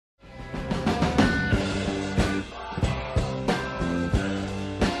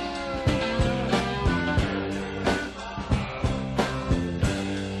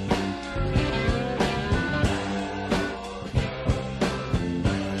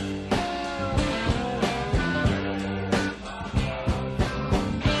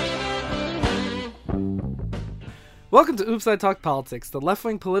Welcome to Oops, I Talk Politics, the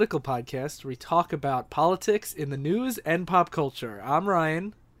left-wing political podcast where we talk about politics in the news and pop culture. I'm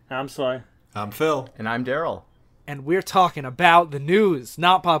Ryan. I'm Sly. I'm Phil. And I'm Daryl. And we're talking about the news,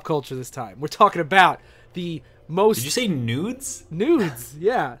 not pop culture this time. We're talking about the most... Did you say nudes? Nudes,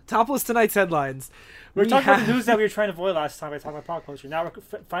 yeah. Top list tonight's headlines. We're talking about the news that we were trying to avoid last time by talking about pop culture. Now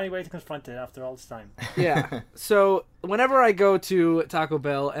we're finding a way to confront it after all this time. Yeah. So whenever I go to Taco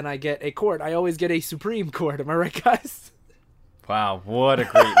Bell and I get a quart, I always get a Supreme quart. Am I right, guys? Wow, what a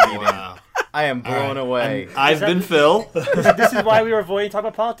great meeting. Wow. I am blown away. I've been Phil. This is why we were avoiding talking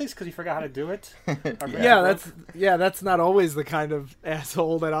about politics, because we forgot how to do it. That's not always the kind of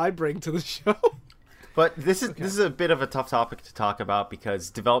asshole that I bring to the show. But this is a bit of a tough topic to talk about because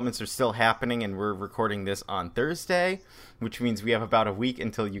developments are still happening, and we're recording this on Thursday, which means we have about a week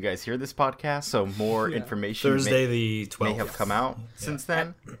until you guys hear this podcast. So more information Thursday the 12th may have come out since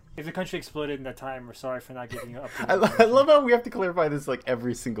then. If the country exploded in that time, we're sorry for not giving you up. I love how we have to clarify this like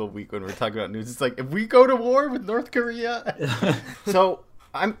every single week when we're talking about news. It's like, if we go to war with North Korea. So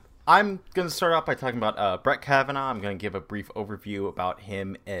I'm going to start off by talking about Brett Kavanaugh. I'm going to give a brief overview about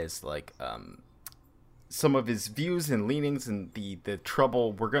him as like some of his views and leanings and the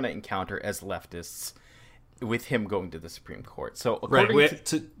trouble we're going to encounter as leftists with him going to the Supreme Court. So according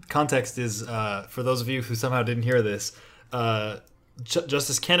to context is, for those of you who somehow didn't hear this,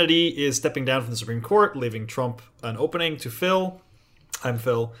 Justice Kennedy is stepping down from the Supreme Court, leaving Trump an opening to Phil. I'm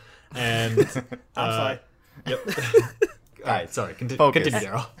Phil. And I'm sorry. Yep. All right, sorry. Continue,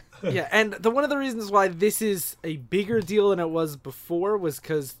 Daryl. Yeah, and one of the reasons why this is a bigger deal than it was before was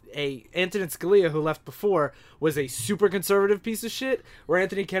because Antonin Scalia, who left before, was a super conservative piece of shit, where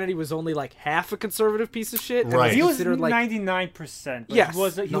Anthony Kennedy was only like half a conservative piece of shit. And right. He was considered 99%. Yes. He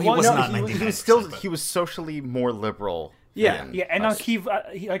was not 99%. He was socially more liberal. Yeah. Yeah, and on key,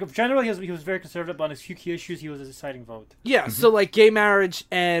 generally he was very conservative, but on his few key issues, he was a deciding vote. Yeah, so like gay marriage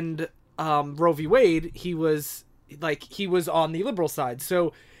and Roe v. Wade, he was on the liberal side.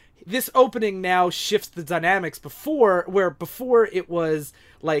 So this opening now shifts the dynamics before it was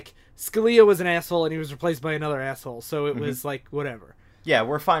like Scalia was an asshole and he was replaced by another asshole. So it was like whatever. Yeah,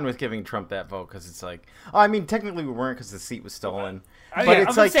 we're fine with giving Trump that vote because it's like, I mean, technically we weren't because the seat was stolen. But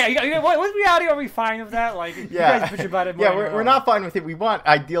it's I'm like, saying, what reality are we fine with that? Like, you guys bitch about it more. Yeah, we're not fine with it.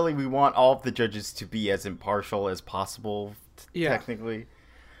 Ideally, we want all of the judges to be as impartial as possible, technically.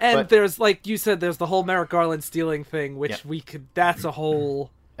 And there's, like you said, there's the whole Merrick Garland stealing thing, which that's a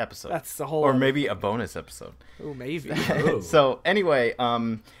whole episode. That's the whole... Or maybe a bonus episode. Oh, maybe. So, anyway,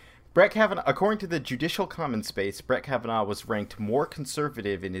 Brett Kavanaugh, according to the Judicial Commons Space, Brett Kavanaugh was ranked more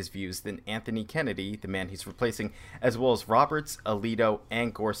conservative in his views than Anthony Kennedy, the man he's replacing, as well as Roberts, Alito,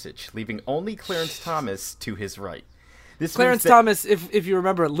 and Gorsuch, leaving only Clarence Thomas to his right. Clarence Thomas, if you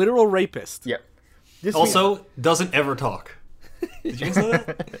remember, literal rapist. Yep. Doesn't ever talk. Did you say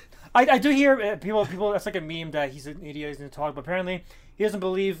that? I do hear people. That's like a meme that he's an idiot. He's going to talk, but apparently he doesn't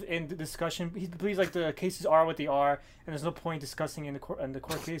believe in the discussion. He believes like the cases are what they are, and there's no point discussing in the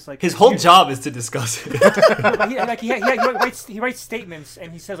court case. Like his whole job is to discuss it. He writes statements,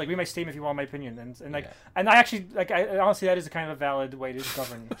 and he says like, "Read my statement if you want my opinion." And I actually honestly that is a kind of a valid way to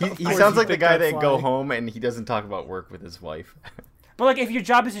govern. He sounds like the guy that go home and he doesn't talk about work with his wife. But like, if your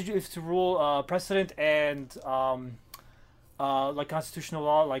job is to rule precedent and like constitutional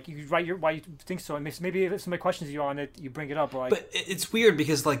law, like you write why you think so, and maybe if somebody questions you on it, you bring it up. But it's weird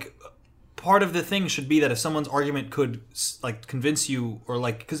because like part of the thing should be that if someone's argument could like convince you or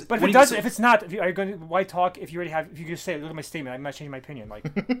like because but if it doesn't, if it's not, are you going to why talk if you already have? If you just say look at my statement, I'm not changing my opinion.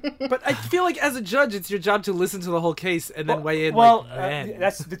 Like, but I feel like as a judge, it's your job to listen to the whole case and then weigh in. Well,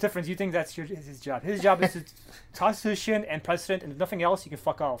 that's the difference. You think that's his job. His job is to constitution and precedent, and if nothing else, you can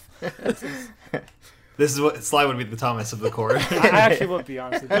fuck off. This is what Sly would be the Thomas of the court. I actually would be,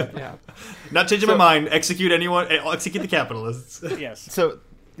 honestly. Yeah. Not changing my mind. Execute the capitalists. Yes. So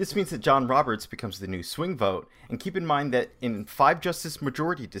this means that John Roberts becomes the new swing vote. And keep in mind that in 5 justice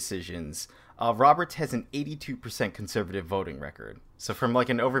majority decisions, Roberts has an 82% conservative voting record. So from like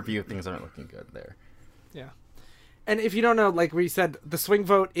an overview, things aren't looking good there. Yeah. And if you don't know, like we said, the swing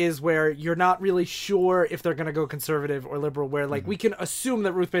vote is where you're not really sure if they're going to go conservative or liberal, where like we can assume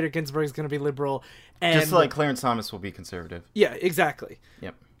that Ruth Bader Ginsburg is going to be liberal. And just like Clarence Thomas will be conservative. Yeah, exactly.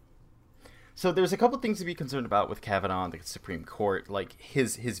 Yep. So there's a couple things to be concerned about with Kavanaugh and the Supreme Court, like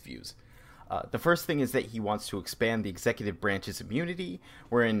his views. The first thing is that he wants to expand the executive branch's immunity,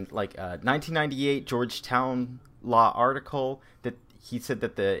 where in like 1998 Georgetown law article that he said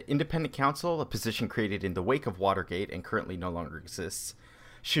that the independent counsel, a position created in the wake of Watergate and currently no longer exists,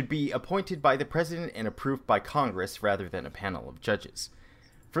 should be appointed by the president and approved by Congress rather than a panel of judges.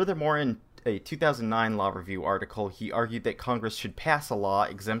 Furthermore, in a 2009 Law Review article, he argued that Congress should pass a law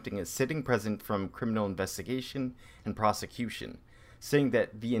exempting a sitting president from criminal investigation and prosecution, saying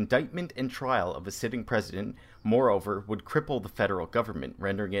that the indictment and trial of a sitting president, moreover, would cripple the federal government,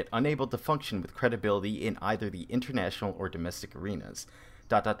 rendering it unable to function with credibility in either the international or domestic arenas. ...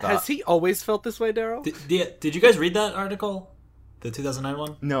 Has he always felt this way, Daryl? Did you guys read that article? The 2009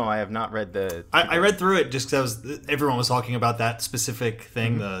 one? No, I have not read the... I read through it just because everyone was talking about that specific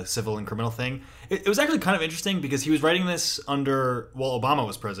thing, the civil and criminal thing. It was actually kind of interesting because he was writing this while Obama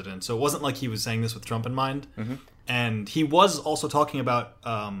was president, so it wasn't like he was saying this with Trump in mind. And he was also talking about,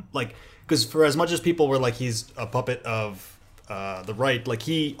 because for as much as people were like he's a puppet of the right, like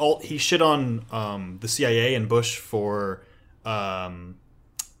he shit on the CIA and Bush for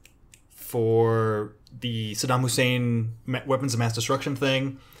the Saddam Hussein weapons of mass destruction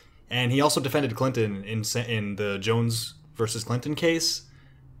thing, and he also defended Clinton in the Jones versus Clinton case,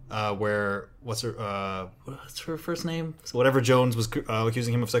 where what's her first name? So whatever Jones was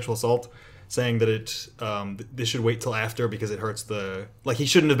accusing him of sexual assault, saying that this should wait till after because it hurts he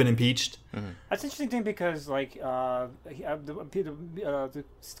shouldn't have been impeached. That's an interesting thing because the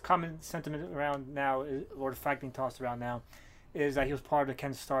common sentiment around now, or the fact being tossed around now, is that he was part of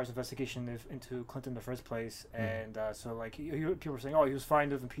Ken Starr's investigation into Clinton in the first place, and so people were saying, "Oh, he was fine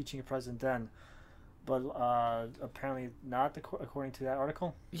with impeaching a president then," but apparently not, according to that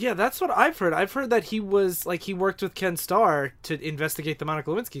article. Yeah, that's what I've heard. I've heard that he worked with Ken Starr to investigate the Monica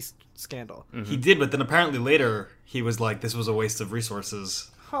Lewinsky scandal. He did, but then apparently later he was like, "This was a waste of resources."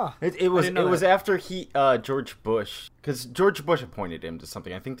 Huh? It was after George Bush, because George Bush appointed him to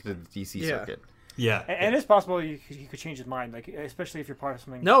something. I think to the D.C. circuit. Yeah, and it's possible he could change his mind, especially if you're part of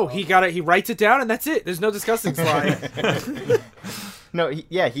something. No, he writes it down and that's it. There's no discussing slide. No,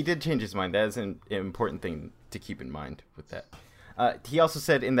 he did change his mind. That is an important thing to keep in mind with that. He also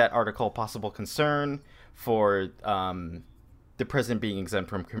said in that article, possible concern for the president being exempt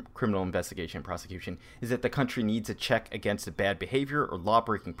from criminal investigation and prosecution is that the country needs a check against a bad behavior or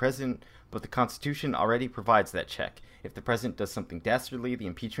law-breaking president, but the Constitution already provides that check. If the president does something dastardly, the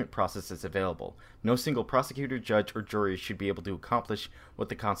impeachment process is available. No single prosecutor, judge, or jury should be able to accomplish what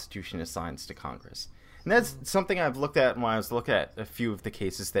the Constitution assigns to Congress. And that's something I've looked at when I was looking at a few of the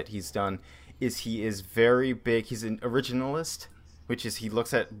cases that he's done, is he is very big. He's an originalist, which is he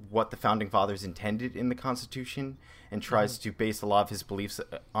looks at what the Founding Fathers intended in the Constitution and tries to base a lot of his beliefs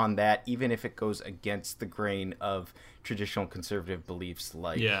on that, even if it goes against the grain of traditional conservative beliefs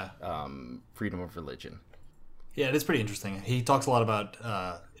like freedom of religion. Yeah, it is pretty interesting. He talks a lot about,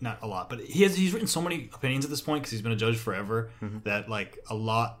 not a lot, but he's written so many opinions at this point because he's been a judge forever that a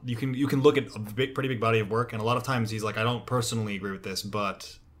lot you can look at a pretty big body of work, and a lot of times he's like, I don't personally agree with this,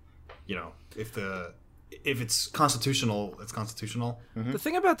 but if it's constitutional, it's constitutional. The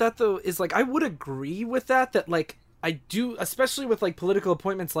thing about that though is I would agree with that I do, especially with political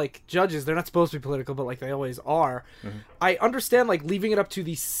appointments like judges. They're not supposed to be political, but they always are. I understand leaving it up to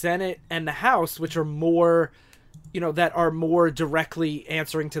the Senate and the House, which are more that are more directly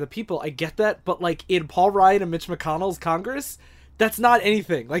answering to the people. I get that, but in Paul Ryan and Mitch McConnell's Congress, that's not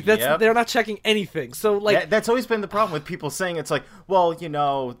anything. They're not checking anything. So that's always been the problem with people saying it's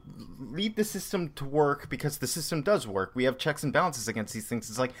leave the system to work because the system does work. We have checks and balances against these things.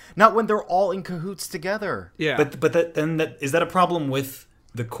 It's not when they're all in cahoots together. Yeah. But is that a problem with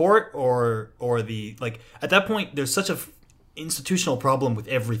the court or the at that point there's such a institutional problem with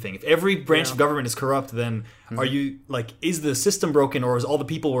everything. If every branch of government is corrupt, then are you is the system broken, or is all the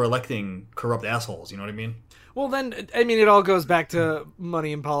people we're electing corrupt assholes? You know what I mean? Well, then it all goes back to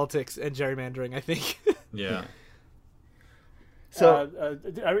money in politics and gerrymandering, I think. Yeah. So,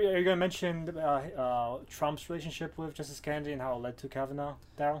 are you going to mention Trump's relationship with Justice Kennedy and how it led to Kavanaugh,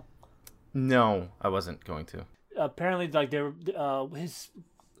 Daryl? No, I wasn't going to. Apparently, his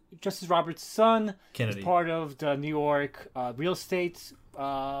Justice Roberts' son Kennedy is part of the New York real estate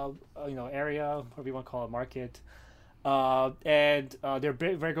area, whatever you want to call it, market, and they're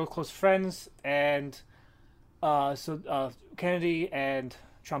very good close friends, and so Kennedy and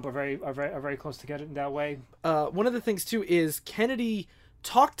Trump are very close together in that way. One of the things too is Kennedy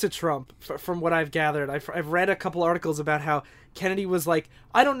talked to Trump. From what I've gathered, I've read a couple articles about how Kennedy was like,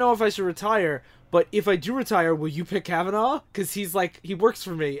 I don't know if I should retire, but if I do retire, will you pick Kavanaugh? Because he's he works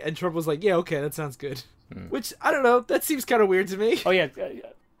for me. And Trump was like, yeah, okay, that sounds good. Which, I don't know, that seems kind of weird to me. Oh yeah,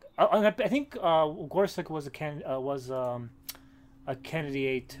 I think Gorsuch was a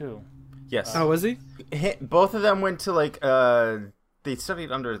candidate too. Yes. Oh, was he? Both of them went to they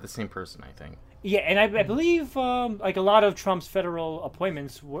studied under the same person, I think. Yeah, and I believe a lot of Trump's federal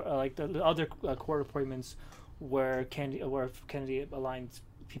appointments were the other court appointments where Kennedy aligned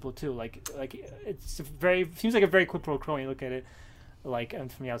people too. Like seems like a very quid pro quo when you look at it, like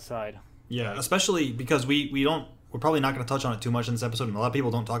and from the outside. Yeah, especially because we're probably not going to touch on it too much in this episode, and a lot of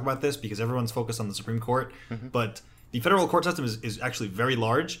people don't talk about this because everyone's focused on the Supreme Court. But the federal court system is actually very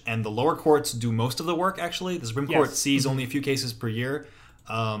large, and the lower courts do most of the work, actually. The Supreme Court sees only a few cases per year.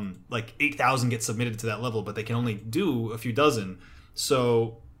 Like 8,000 get submitted to that level, but they can only do a few dozen.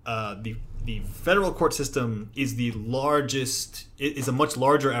 So the federal court system is the largest, is a much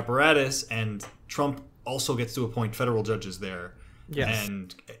larger apparatus, and Trump also gets to appoint federal judges there. Yes.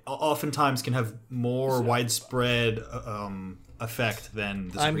 And oftentimes can have more widespread effect than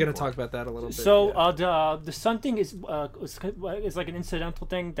the Supreme I'm going to Court. talk about that a little bit. So the Sun thing is like an incidental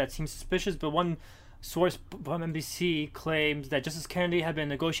thing that seems suspicious, but one source from NBC claims that Justice Kennedy had been in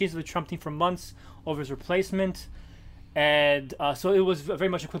negotiations with the Trump team for months over his replacement, and so it was very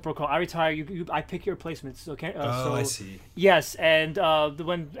much a quid pro quo. I retire, I pick your replacements. Okay. So, I see. Yes, and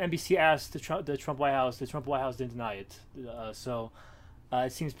when NBC asked the Trump White House didn't deny it.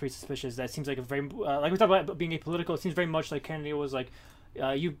 It seems pretty suspicious. That seems like a very like we talked about being apolitical. It seems very much like Kennedy was like,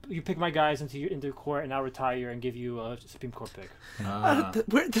 you pick my guys into court, and I'll retire and give you a Supreme Court pick.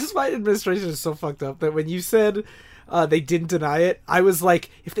 This is why administration is so fucked up that when you said they didn't deny it, I was like,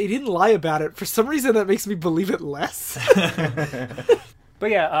 if they didn't lie about it, for some reason that makes me believe it less. But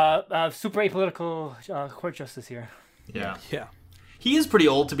yeah, super apolitical court justice here. Yeah. Yeah. He is pretty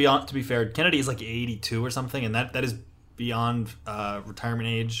old, to be fair. Kennedy is like 82 or something, and that is beyond retirement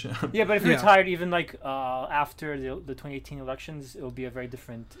age. Yeah, but if you're retired, even like after the 2018 elections, it will be a very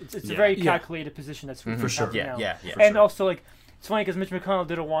different. It's a very calculated position. That's for sure. Yeah. For And sure. also, like, it's funny because Mitch McConnell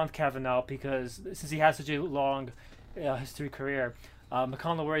didn't want Kavanaugh because since he has such a long history career,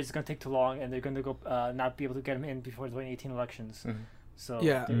 McConnell worries it's going to take too long, and they're going to go not be able to get him in before the 2018 elections. So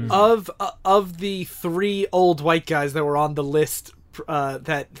yeah, of the 3 old white guys that were on the list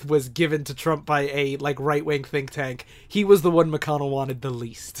that was given to Trump by a like right-wing think tank, he was the one McConnell wanted the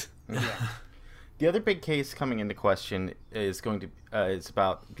least. The other big case coming into question is is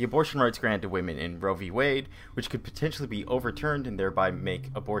about the abortion rights granted to women in Roe v. Wade, which could potentially be overturned and thereby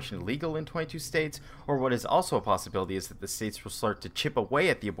make abortion illegal in 22 states, or what is also a possibility is that the states will start to chip away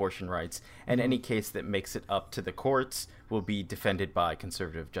at the abortion rights, and any case that makes it up to the courts will be defended by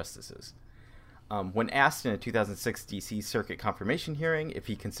conservative justices. When asked in a 2006 D.C. Circuit confirmation hearing if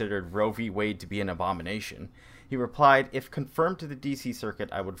he considered Roe v. Wade to be an abomination, he replied, "If confirmed to the D.C. Circuit,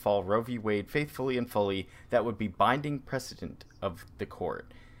 I would follow Roe v. Wade faithfully and fully. That would be binding precedent of the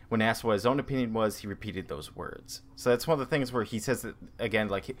court." When asked what his own opinion was, he repeated those words. So that's one of the things where he says that, again,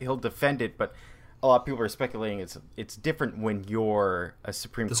 like, he'll defend it, but a lot of people are speculating it's different when you're a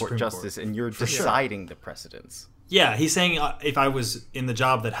Supreme Court justice and you're deciding the precedents. Yeah, he's saying if I was in the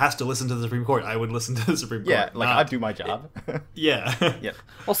job that has to listen to the Supreme Court, I would listen to the Supreme Court. Yeah, like I do my job. Yeah. Yeah.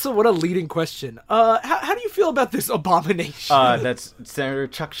 Also, what a leading question. How do you feel about this abomination? That's Senator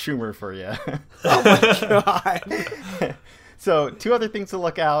Chuck Schumer for you. Oh my god. So, 2 other things to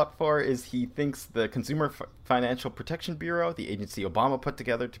look out for is he thinks the Consumer Financial Protection Bureau, the agency Obama put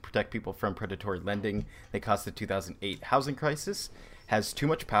together to protect people from predatory lending that caused the 2008 housing crisis, has too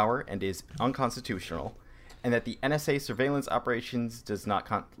much power and is unconstitutional, and that the NSA surveillance operations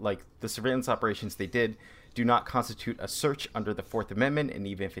the surveillance operations they did do not constitute a search under the Fourth Amendment, and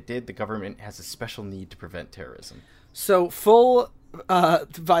even if it did, the government has a special need to prevent terrorism. So full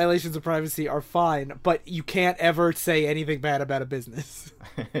violations of privacy are fine, but you can't ever say anything bad about a business.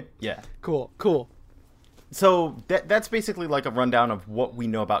 Yeah. Cool. So that's basically like a rundown of what we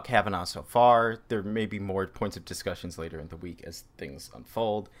know about Kavanaugh so far. There may be more points of discussions later in the week as things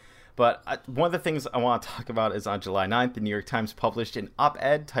unfold. But one of the things I want to talk about is on July 9th, the New York Times published an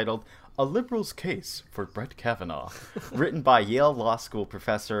op-ed titled "A Liberal's Case for Brett Kavanaugh," written by Yale Law School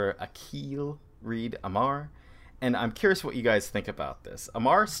professor Akhil Reed Amar. And I'm curious what you guys think about this.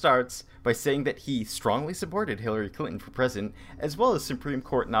 Amar starts by saying that he strongly supported Hillary Clinton for president, as well as Supreme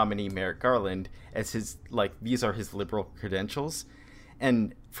Court nominee Merrick Garland, as these are his liberal credentials.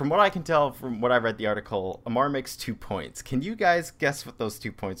 And from what I can tell, from what I read the article, Amar makes 2 points. Can you guys guess what those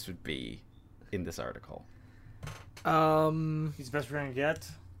 2 points would be in this article? He's the best we're gonna get.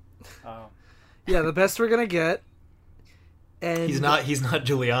 Yeah, the best we're gonna get. And He's not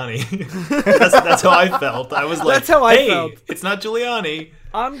Giuliani. that's how I felt. I was like, That's how I hey, felt. It's not Giuliani.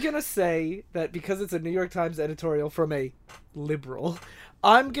 I'm gonna say that because it's a New York Times editorial from a liberal,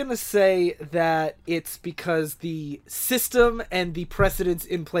 I'm gonna say that it's because the system and the precedents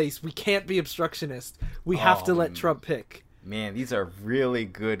in place, we can't be obstructionist. We have to let Trump pick. Man, these are really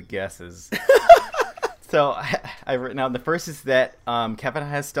good guesses. So I've written down the first is that Kavanaugh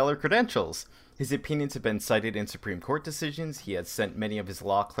has stellar credentials. His opinions have been cited in Supreme Court decisions. He has sent many of his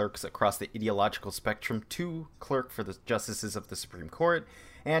law clerks across the ideological spectrum to clerk for the justices of the Supreme Court,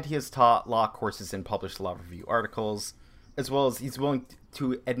 and he has taught law courses and published law review articles, as well as he's willing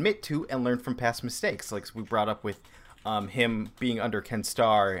to admit to and learn from past mistakes, like we brought up with him being under Ken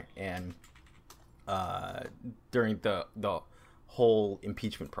Starr and during the whole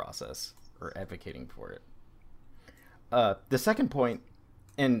impeachment process, or advocating for it. The second point,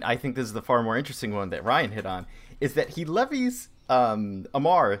 and I think this is the far more interesting one that Ryan hit on, is that he levies,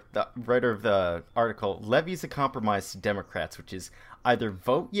 Amar, the writer of the article, levies a compromise to Democrats, which is either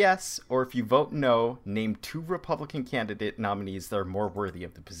vote yes, or if you vote no, name 2 Republican candidate nominees that are more worthy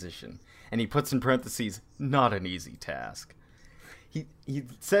of the position. And he puts in parentheses, not an easy task. He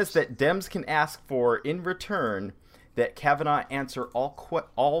says that Dems can ask for, in return, that Kavanaugh answer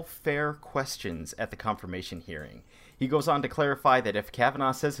all fair questions at the confirmation hearing. He goes on to clarify that if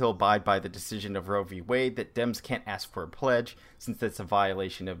Kavanaugh says he'll abide by the decision of Roe v. Wade, that Dems can't ask for a pledge, since that's a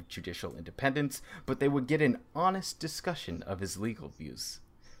violation of judicial independence, but they would get an honest discussion of his legal views.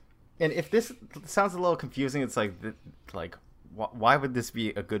 And if this sounds a little confusing, it's like why would this be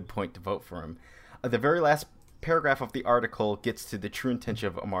a good point to vote for him? The very last paragraph of the article gets to the true intention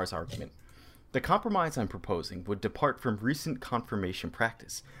of Amar's argument. The compromise I'm proposing would depart from recent confirmation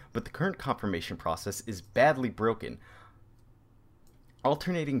practice, but the current confirmation process is badly broken,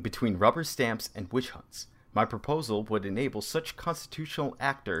 alternating between rubber stamps and witch hunts. My proposal would enable such constitutional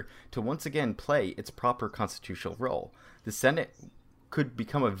actor to once again play its proper constitutional role. The Senate could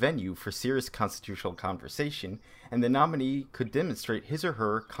become a venue for serious constitutional conversation, and the nominee could demonstrate his or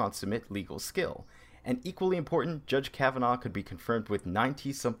her consummate legal skill. And equally important, Judge Kavanaugh could be confirmed with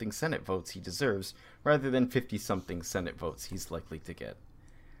 90-something Senate votes he deserves, rather than 50-something Senate votes he's likely to get.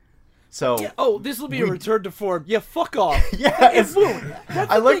 So, this will be a return to form. Yeah, fuck off. Yeah, it won't.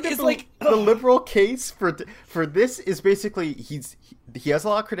 That's I the like thing, that the liberal case for this is basically he has a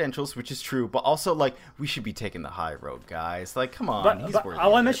lot of credentials, which is true, but also like we should be taking the high road, guys. Like, come on, he's worthy. I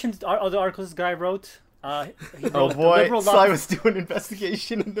want to mention other articles this guy wrote. Oh boy, Sly was doing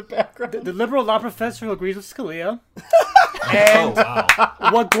investigation in the background. The liberal law professor who agrees with Scalia. And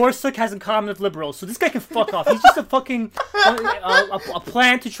what Gorsuch has in common with liberals. So this guy can fuck off. He's just a fucking a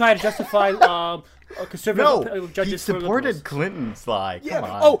plan to try to justify conservative judges. He supported Clinton, Sly. Come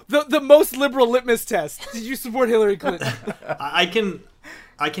on. Oh, the most liberal litmus test. Did you support Hillary Clinton? I can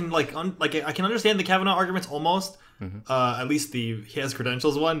understand the Kavanaugh arguments almost. Mm-hmm. At least he has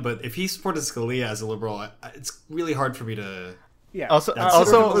credentials one, but if he supported Scalia as a liberal, it's really hard for me to. Yeah. Also,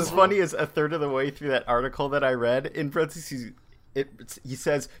 what was funny is a third of the way through that article that I read, in parentheses, he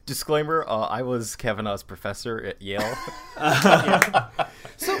says, disclaimer, I was Kavanaugh's professor at Yale.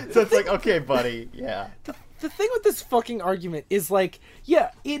 So it's like, okay, buddy, yeah. The thing with this fucking argument is like,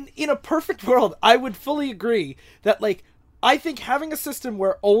 yeah, in a perfect world, I would fully agree that, like, I think having a system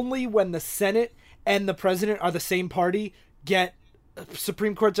where only when the Senate and the president are the same party get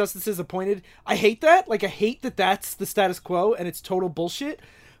Supreme Court justices appointed, I hate that. Like, I hate that that's the status quo and it's total bullshit.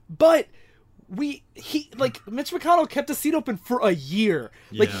 But Mitch McConnell kept a seat open for a year.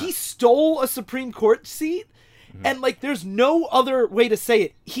 Yeah. Like, he stole a Supreme Court seat, and like, there's no other way to say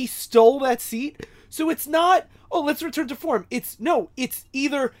it. He stole that seat. So it's not, let's return to form. It's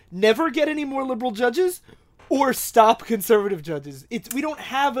either never get any more liberal judges or stop conservative judges. It's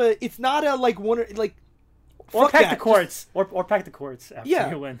not a like one or like. Or pack the courts. Or pack the courts after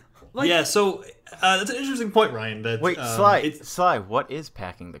you win. So that's an interesting point, Ryan. That, wait, Sly, what is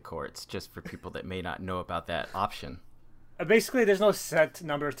packing the courts? Just for people that may not know about that option. Basically, there's no set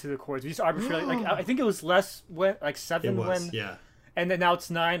number to the courts. We just arbitrarily, I think it was less when, like 7 when. Yeah. And then now it's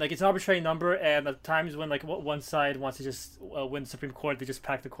 9. Like, it's an arbitrary number, and at times when like one side wants to just win the Supreme Court, they just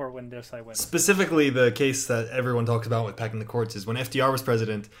pack the court when their side wins. Specifically, the case that everyone talks about with packing the courts is when FDR was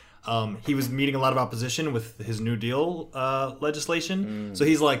president. He was meeting a lot of opposition with his New Deal legislation. So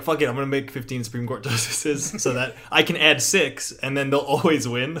he's like, fuck it, I'm going to make 15 Supreme Court justices so that I can add 6 and then they'll always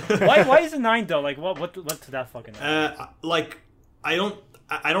win. Why is it 9 though? Like, what to that fucking I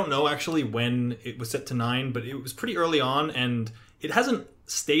don't know actually when it was set to 9, but it was pretty early on, and it hasn't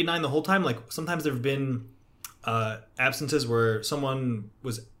stayed 9 the whole time. Like, sometimes there have been absences where someone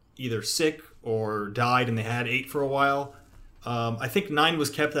was either sick or died and they had 8 for a while. I think 9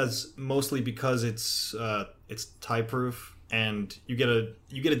 was kept as mostly because it's tie proof and you get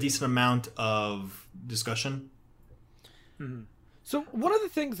a decent amount of discussion. Mm-hmm. So one of the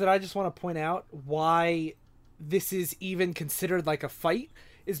things that I just want to point out why this is even considered like a fight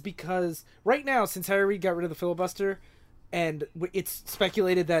is because right now, since Harry Reid got rid of the filibuster, and it's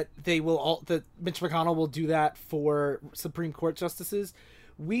speculated that that Mitch McConnell will do that for Supreme Court justices,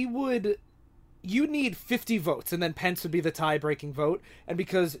 we would you need 50 votes, and then Pence would be the tie-breaking vote. And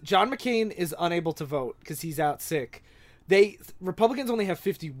because John McCain is unable to vote because he's out sick, Republicans only have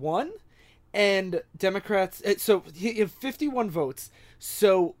 51, and Democrats. So you have 51 votes.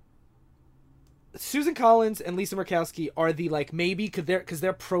 So Susan Collins and Lisa Murkowski are the maybe because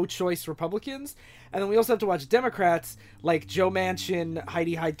they're pro-choice Republicans, and then we also have to watch Democrats like Joe Manchin,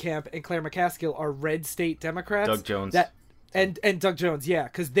 Heidi Heitkamp, and Claire McCaskill are red state Democrats. Doug Jones and Doug Jones, yeah,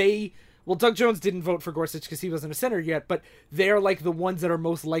 because Doug Jones didn't vote for Gorsuch because he wasn't a senator yet, but they're the ones that are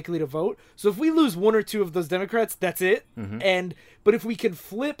most likely to vote. So if we lose one or two of those Democrats, that's it. Mm-hmm. But if we can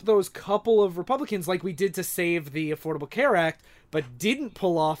flip those couple of Republicans like we did to save the Affordable Care Act, but didn't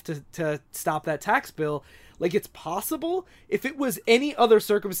pull off to stop that tax bill, it's possible. If it was any other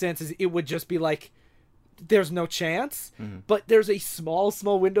circumstances, it would just be there's no chance. Mm-hmm. But there's a small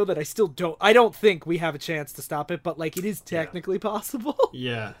window that I don't think we have a chance to stop it, but it is technically possible.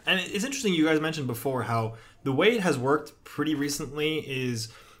 Yeah. And it's interesting, you guys mentioned before how the way it has worked pretty recently is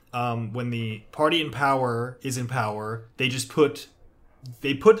when the party in power is in power, they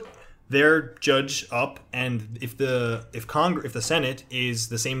put their judge up, and if the Senate is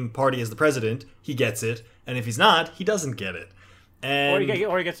the same party as the president, he gets it, and if he's not, he doesn't get it. And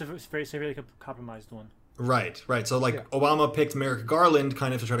or he gets a very severely compromised one. Right. So Obama picked Merrick Garland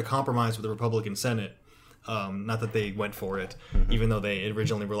kind of to try to compromise with the Republican Senate. Not that they went for it, even though they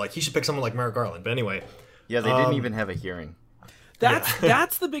originally were he should pick someone like Merrick Garland. But anyway. Yeah, they didn't even have a hearing.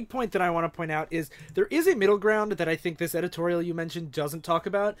 That's the big point that I want to point out is there is a middle ground that I think this editorial you mentioned doesn't talk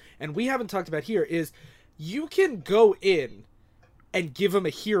about, and we haven't talked about here, is you can go in and give them a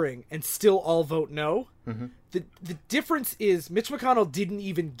hearing and still all vote no. Mm-hmm. The difference is Mitch McConnell didn't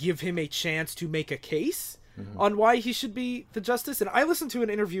even give him a chance to make a case on why he should be the justice. And I listened to an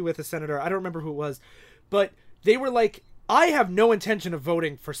interview with a senator, I don't remember who it was, but they were I have no intention of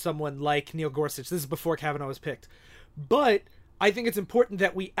voting for someone like Neil Gorsuch. This is before Kavanaugh was picked. But I think it's important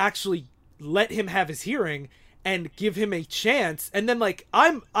that we actually let him have his hearing and give him a chance. And then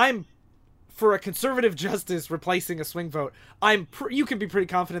I'm for a conservative justice replacing a swing vote. You can be pretty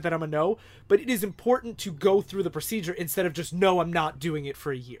confident that I'm a no, but it is important to go through the procedure instead of just no, I'm not doing it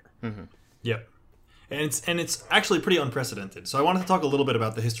for a year. Mm-hmm. Yep. And it's actually pretty unprecedented. So I wanted to talk a little bit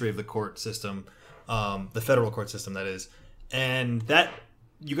about the history of the court system, the federal court system, that is. And that,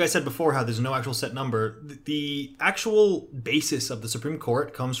 you guys said before how there's no actual set number. The actual basis of the Supreme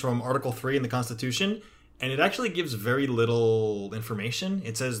Court comes from Article 3 in the Constitution, and it actually gives very little information.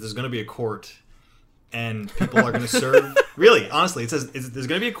 It says there's going to be a court, and people are going to serve. Really, honestly, it says there's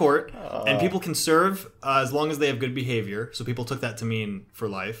going to be a court, and people can serve as long as they have good behavior. So people took that to mean for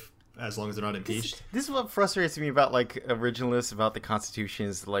life, as long as they're not impeached. This is what frustrates me about originalists about the Constitution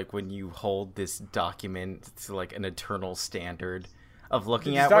is when you hold this document to an eternal standard of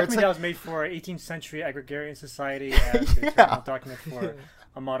looking at. This document that was made for 18th century agrarian society and a document for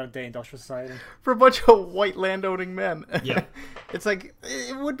a modern day industrial society. For a bunch of white landowning men. Yeah. It's it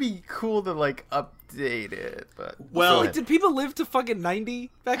would be cool to update it, but did people live to fucking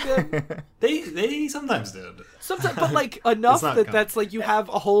 90 back then? They sometimes did. Sometimes, but enough that's you have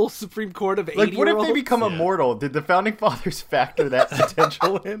a whole Supreme Court of 80-year-olds. What if they become immortal? Did the founding fathers factor that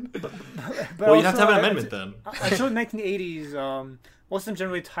potential in? Well, you have to have an amendment then. Until the 1980s, most of them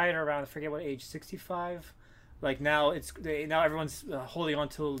generally tied around, I forget what age, 65. Now everyone's holding on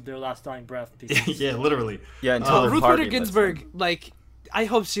till their last dying breath. Yeah, literally. Yeah, until Ruth Bader Ginsburg, I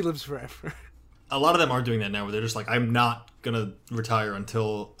hope she lives forever. A lot of them are doing that now, where they're just I'm not gonna retire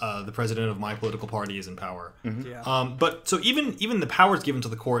until the president of my political party is in power. Mm-hmm. Yeah. But so even the powers given to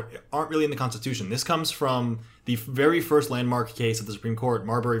the court aren't really in the Constitution. This comes from the very first landmark case of the Supreme Court,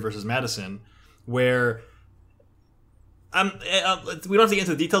 Marbury versus Madison, where. We don't have to get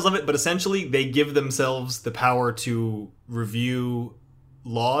into the details of it, but essentially they give themselves the power to review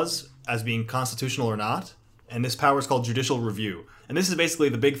laws as being constitutional or not, and this power is called judicial review. And this is basically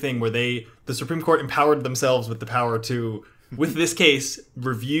the big thing where the Supreme Court empowered themselves with the power to, with this case,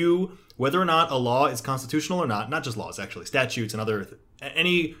 review whether or not a law is constitutional or not just laws, actually, statutes and other,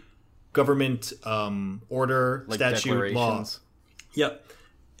 any government order, statute, laws. Yep.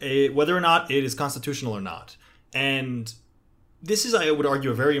 Whether or not it is constitutional or not. And this is, I would argue,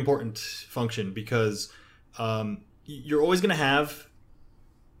 a very important function because you're always going to have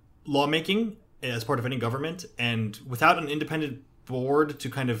lawmaking as part of any government, and without an independent board to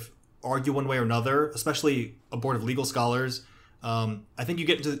kind of argue one way or another, especially a board of legal scholars, I think you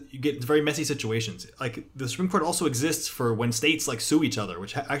get into very messy situations. The Supreme Court also exists for when states sue each other,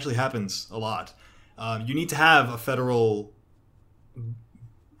 which actually happens a lot. You need to have a federal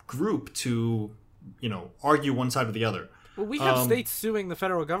group to argue one side or the other. Well, we have states suing the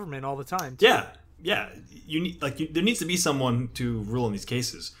federal government all the time. Yeah. You need there needs to be someone to rule in these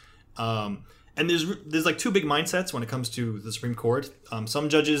cases. And there's like two big mindsets when it comes to the Supreme Court. Some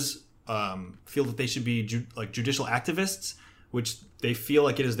judges feel that they should be judicial activists, which they feel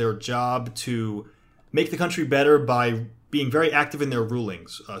like it is their job to make the country better by being very active in their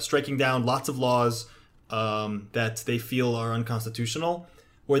rulings, striking down lots of laws that they feel are unconstitutional.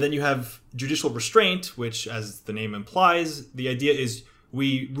 Or then you have judicial restraint, which, as the name implies, the idea is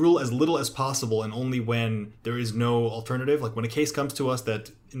we rule as little as possible and only when there is no alternative, like when a case comes to us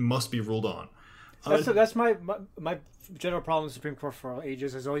that it must be ruled on. That's my general problem with the Supreme Court for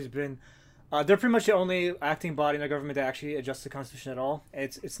ages has always been they're pretty much the only acting body in the government that actually adjusts the Constitution at all.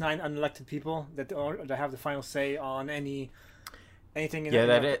 It's 9 unelected people that have the final say on anything.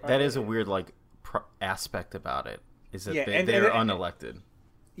 That is a weird aspect about it. Is that they're unelected.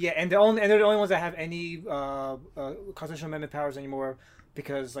 Yeah, and they're the only ones that have any constitutional amendment powers anymore,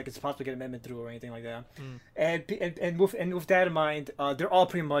 because it's possible to get an amendment through or anything like that. And with that in mind, they're all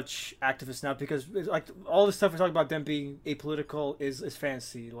pretty much activists now, because all the stuff we're talking about them being apolitical is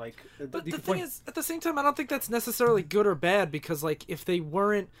fantasy. But the thing is, at the same time, I don't think that's necessarily good or bad, because if they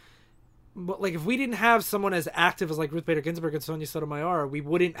weren't, if we didn't have someone as active as Ruth Bader Ginsburg and Sonia Sotomayor, we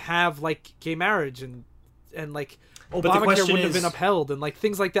wouldn't have gay marriage and Obamacare wouldn't have been upheld and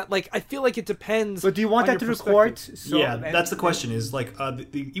things like that. I feel like it depends. But do you want that through court? That's the question. Is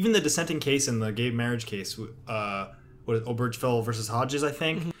even the dissenting case in the gay marriage case, Obergefell versus Hodges, I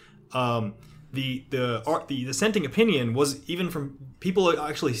think. The dissenting opinion was even from people who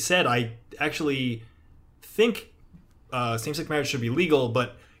actually said, I actually think same-sex marriage should be legal,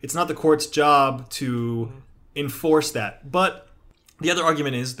 but it's not the court's job to enforce that. But the other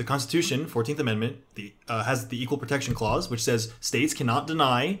argument is the Constitution, 14th Amendment, has the Equal Protection Clause, which says states cannot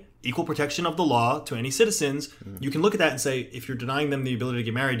deny equal protection of the law to any citizens. You can look at that and say, if you're denying them the ability to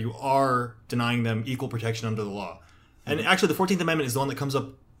get married, you are denying them equal protection under the law. And actually, the 14th Amendment is the one that comes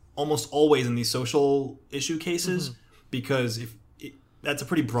up almost always in these social issue cases, because that's a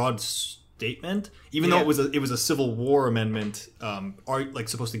pretty broad statement. Even though it was a Civil War amendment,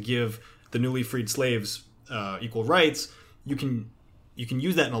 supposed to give the newly freed slaves equal rights, you can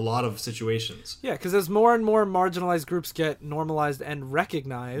use that in a lot of situations. Yeah, because as more and more marginalized groups get normalized and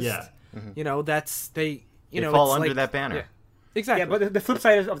recognized, they fall under that banner. Yeah, exactly. Yeah, but the flip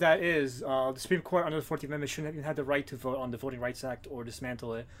side of that is the Supreme Court under the 14th Amendment shouldn't have had the right to vote on the Voting Rights Act or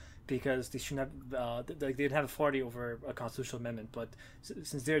dismantle it, because they shouldn't have they didn't have authority over a constitutional amendment. But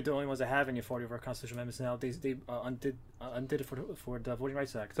since they're the only ones that have any authority over constitutional amendments now, they undid it for the Voting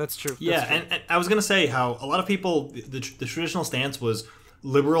Rights Act. That's true. Yeah, and I was going to say how a lot of people, the traditional stance was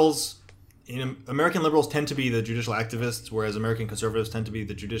liberals, American liberals tend to be the judicial activists, whereas American conservatives tend to be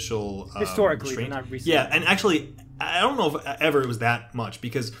the judicial historically, but not recently. Yeah, and actually, I don't know if ever it was that much,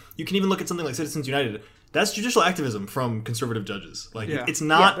 because you can even look at something like Citizens United. That's judicial activism from conservative judges. It's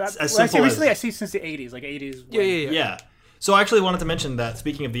not as simple recently, I see since the 80s, 80s. Yeah. So I actually wanted to mention that,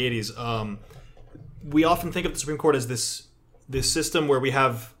 speaking of the 80s, we often think of the Supreme Court as this system where we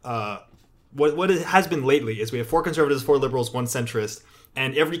have what it has been lately is we have 4 conservatives, 4 liberals, 1 centrist,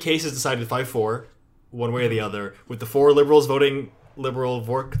 and every case is decided 5-4, one way or the other, with the 4 liberals voting liberal,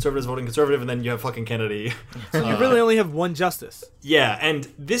 4 conservatives voting conservative, and then you have fucking Kennedy. So you really only have 1 justice. Yeah, and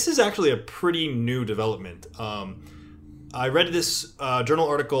this is actually a pretty new development. I read this journal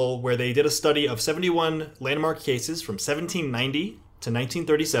article where they did a study of 71 landmark cases from 1790 to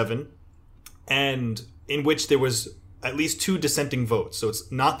 1937, and in which there was at least 2 dissenting votes. So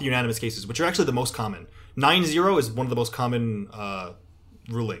it's not the unanimous cases, which are actually the most common. 9-0 is one of the most common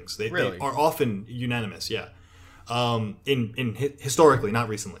rulings. They are often unanimous, yeah. Historically, not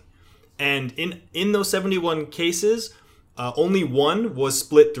recently. And in those 71 cases, only 1 was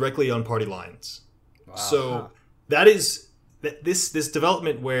split directly on party lines. Wow. So that is this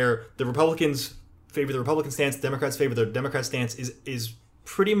development where the Republicans favor the Republican stance, the Democrats favor the Democrat stance is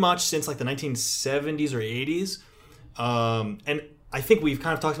pretty much since the 1970s or 80s. And I think we've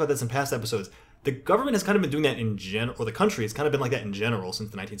kind of talked about this in past episodes. The government has kind of been doing that in general, or the country has kind of been like that in general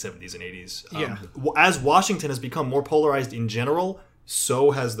since the 1970s and 80s. As Washington has become more polarized in general, so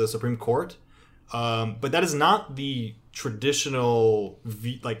has the Supreme Court. But that is not the traditional,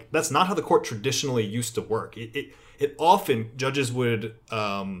 that's not how the court traditionally used to work. It often, judges would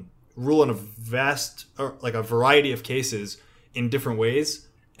rule on a variety of cases in different ways.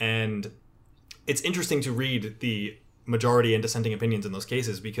 And it's interesting to read the majority and dissenting opinions in those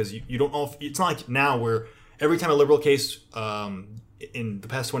cases, because you don't know it's not like now where every time a liberal case in the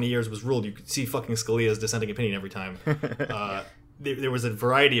past 20 years was ruled, you could see fucking Scalia's dissenting opinion every time. There was a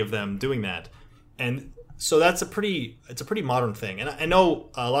variety of them doing that, and So it's a pretty modern thing, and I know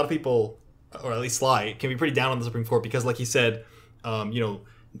a lot of people, or at least Sly, can be pretty down on the Supreme Court because, like he said,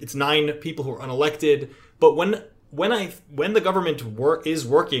 it's 9 people who are unelected. But when the government is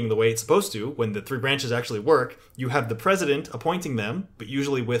working the way it's supposed to, when the 3 branches actually work, you have the president appointing them, but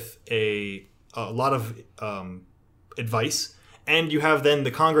usually with a lot of advice, and you have then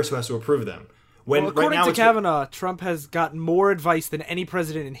the Congress who has to approve them. Well, according to Kavanaugh, Trump has gotten more advice than any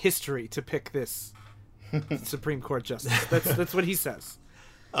president in history to pick this Supreme Court justice. That's what he says.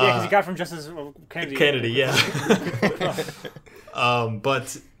 Yeah, because he got from Justice Kennedy. Kennedy, yeah.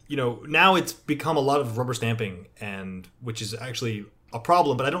 But now it's become a lot of rubber stamping, and which is actually a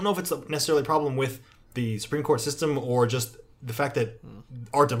problem. But I don't know if it's necessarily a problem with the Supreme Court system or just the fact that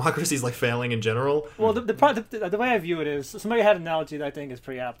our democracy is failing in general. Well, the way I view it is, somebody had an analogy that I think is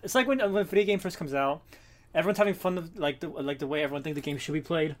pretty apt. It's like when a video game first comes out, everyone's having fun of the way everyone thinks the game should be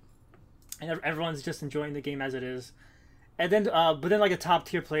played, and everyone's just enjoying the game as it is. And then, but then the top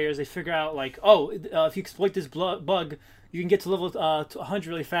tier players, they figure out if you exploit this bug, you can get to level 100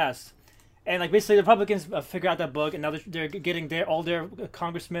 really fast. And basically the Republicans figure out that bug, and now they're getting all their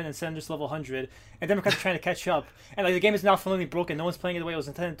congressmen and senators to level 100, and Democrats are trying to catch up. And the game is now finally broken. No one's playing it the way it was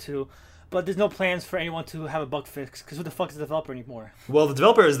intended to. But there's no plans for anyone to have a bug fix, because who the fuck is the developer anymore? Well, the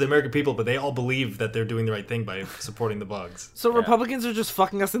developer is the American people, but they all believe that they're doing the right thing by supporting the bugs. So Republicans are just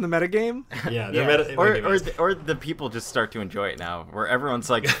fucking us in the metagame? Yeah, they're or the people just start to enjoy it now, where everyone's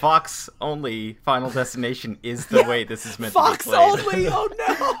like, Fox only Final Destination is the way this is meant Fox to be played. Fox only? Oh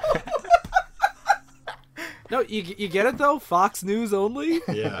no! No, you get it though? Fox News only?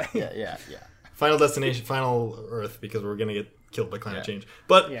 Yeah. Final Destination, Final Earth, because we're going to get killed by climate change.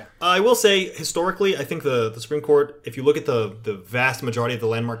 But I will say, historically, I think the Supreme Court, if you look at the vast majority of the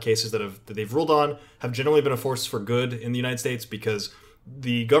landmark cases that they've ruled on, have generally been a force for good in the United States, because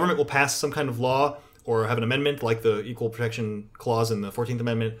the government will pass some kind of law or have an amendment like the Equal Protection Clause in the 14th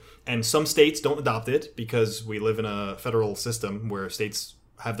Amendment, and some states don't adopt it because we live in a federal system where states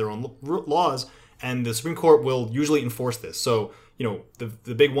have their own laws, and the Supreme Court will usually enforce this. So,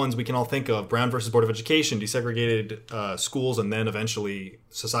 the big ones we can all think of: Brown versus Board of Education, desegregated schools, and then eventually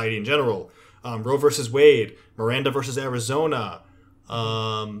society in general. Roe versus Wade, Miranda versus Arizona.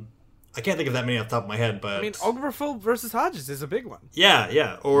 I can't think of that many off the top of my head, but Obergefell versus Hodges is a big one.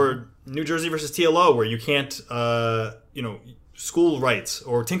 Yeah. Or New Jersey versus TLO, where you can't, school rights,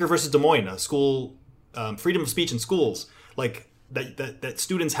 or Tinker versus Des Moines, school freedom of speech in schools, that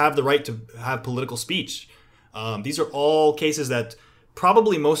students have the right to have political speech. These are all cases that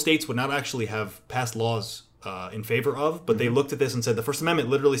probably most states would not actually have passed laws in favor of, but they looked at this and said the First Amendment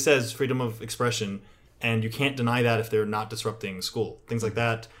literally says freedom of expression, and you can't deny that if they're not disrupting school. Things like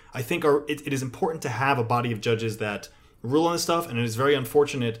that, I think, it is important to have a body of judges that rule on this stuff, and it is very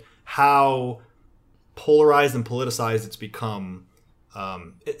unfortunate how polarized and politicized it's become.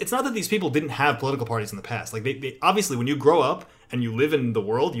 It's not that these people didn't have political parties in the past. They obviously, when you grow up and you live in the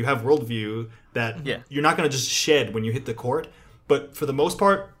world, you have worldview that you're not going to just shed when you hit the court. But for the most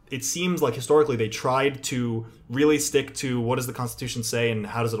part, it seems like historically they tried to really stick to what does the Constitution say and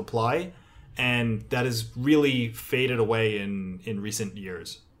how does it apply, and that has really faded away in recent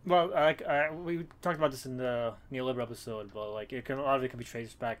years. Well, we talked about this in the neoliberal episode, but a lot of it can be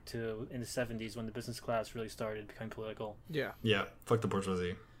traced back to in the 70s when the business class really started becoming political. Yeah. Fuck the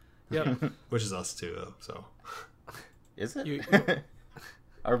bourgeoisie. Yep. Which is us too, though. So. Is it?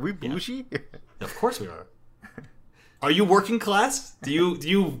 Are we bougie? Yeah, of course we are. Are you working class? Do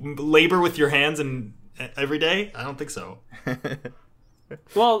you labor with your hands and every day? I don't think so.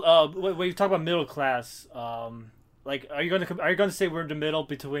 Well, when you talk about middle class, are you gonna say we're in the middle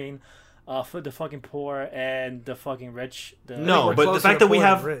between for the fucking poor and the fucking rich? No, but the fact that we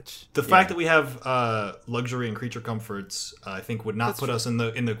have fact that we have luxury and creature comforts, I think, would not put us in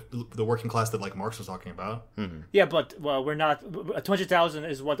the working class that Marx was talking about. Mm-hmm. Yeah, but we're not. 200,000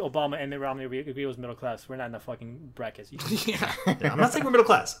 is what Obama and Mitt Romney agreed was middle class. We're not in the fucking brackets. Yeah, I'm not saying we're middle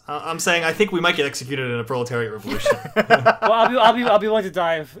class. I'm saying I think we might get executed in a proletariat revolution. Well, I'll be willing to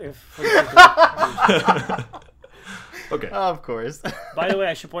die if Okay. Of course. By the way,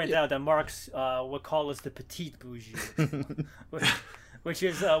 I should point out that Marx would call us the petite bourgeois, which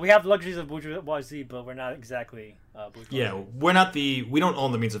is we have the luxuries of bourgeoisie, but we're not exactly bourgeois. Yeah, we don't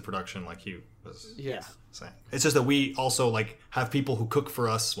own the means of production like you was saying. It's just that we also have people who cook for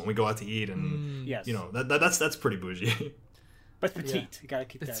us when we go out to eat, and that's pretty bougie. But petite, you gotta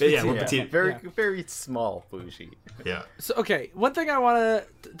keep that. We're petite. Very small bougie. Yeah. So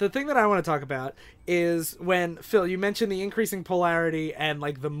the thing that I want to talk about is when Phil, you mentioned the increasing polarity and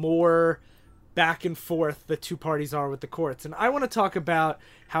the more back and forth the two parties are with the courts, and I want to talk about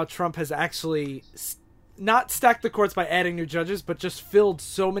how Trump has actually not stacked the courts by adding new judges, but just filled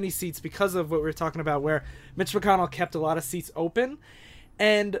so many seats because of what we were talking about, where Mitch McConnell kept a lot of seats open.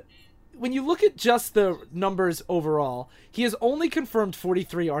 And when you look at just the numbers overall, he has only confirmed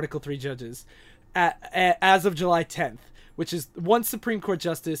 43 Article 3 judges as of July 10th, which is 1 Supreme Court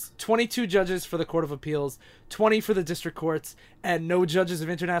justice, 22 judges for the Court of Appeals, 20 for the district courts, and no judges of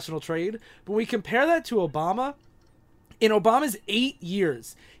international trade. But when we compare that to Obama, in Obama's 8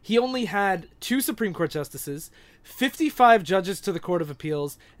 years, he only had 2 Supreme Court justices, 55 judges to the Court of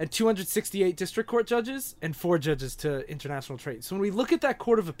Appeals, and 268 district court judges, and 4 judges to international trade. So when we look at that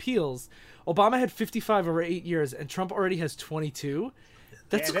Court of Appeals, Obama had 55 over 8 years, and Trump already has 22.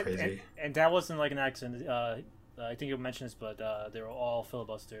 That's crazy. And that wasn't like an accident. I think you mentioned this, but they were all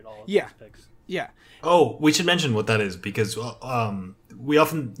filibustered. All Yeah. those picks. Yeah. Oh, we should mention what that is, because we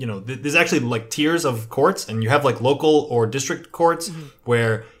often, there's actually like tiers of courts, and you have like local or district courts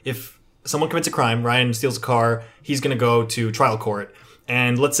where if someone commits a crime, Ryan steals a car, he's going to go to trial court.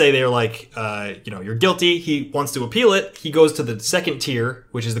 And let's say they're like, you're guilty, he wants to appeal it. He goes to the second tier,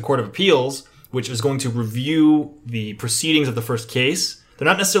 which is the Court of Appeals, which is going to review the proceedings of the first case. They're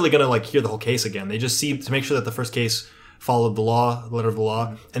not necessarily going to like hear the whole case again. They just see to make sure that the first case followed the law, the letter of the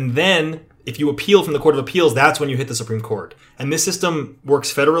law. And then if you appeal from the Court of Appeals, that's when you hit the Supreme Court. And this system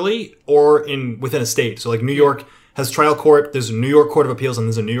works federally or within a state. So like New York has trial court, there's a New York Court of Appeals, and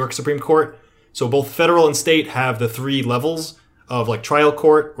there's a New York Supreme Court. So both federal and state have the 3 levels of like trial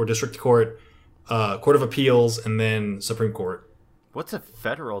court or district court, Court of Appeals, and then Supreme Court. What's a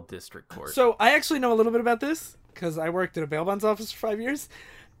federal district court? So I actually know a little bit about this because I worked at a bail bonds office for 5 years.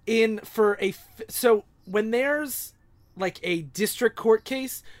 So when there's like a district court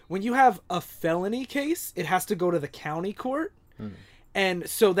case, when you have a felony case, it has to go to the county court. And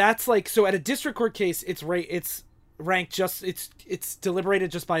so that's like, so at a district court case, it's ranked just, it's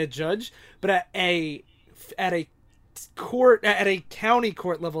deliberated just by a judge, but at a county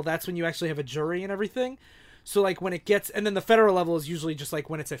court level, that's when you actually have a jury and everything. So like when it gets, and then the federal level is usually just like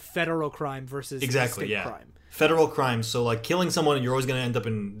when it's a federal crime versus a state crime. Federal crimes. So like killing someone, you're always going to end up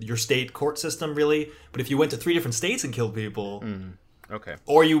in your state court system, really. But if you went to 3 different states and killed people, okay,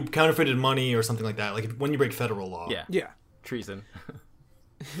 or you counterfeited money or something like that, like when you break federal law, yeah, treason.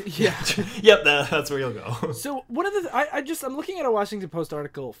 Yeah. Yep, that's where you'll go. So one of the I'm looking at a Washington Post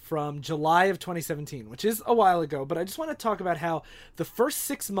article from July of 2017, which is a while ago, but I just want to talk about how the first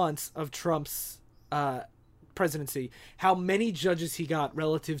 6 months of Trump's presidency, how many judges he got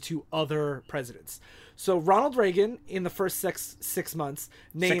relative to other presidents. So Ronald Reagan in the first 6 months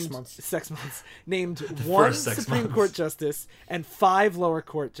named 1 Supreme Court justice and 5 lower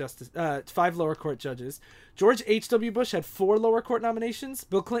court judges. George H.W. Bush had 4 lower court nominations.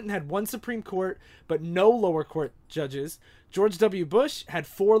 Bill Clinton had 1 Supreme Court but no lower court judges. George W. Bush had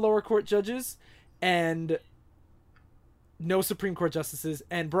 4 lower court judges and no Supreme Court justices.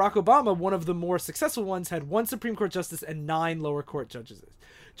 And Barack Obama, one of the more successful ones, had 1 Supreme Court justice and 9 lower court judges.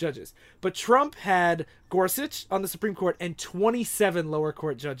 But Trump had Gorsuch on the Supreme Court and 27 lower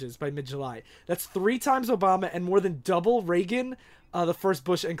court judges by mid-July. That's 3 times Obama and more than double Reagan, the first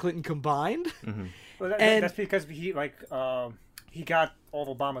Bush and Clinton combined. Mm-hmm. Well, that's because he got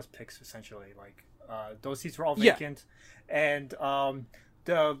all of Obama's picks essentially. Like those seats were all vacant, and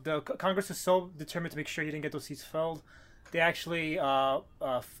the Congress was so determined to make sure he didn't get those seats filled. They actually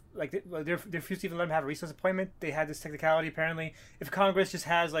they refused to even let him have a recess appointment. They had this technicality apparently. If Congress just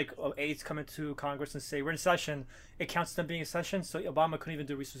has like aides come into Congress and say we're in session, it counts them being in session. So Obama couldn't even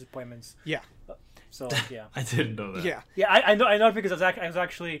do recess appointments. Yeah. So yeah. I didn't know that. Yeah. Yeah, I know because I was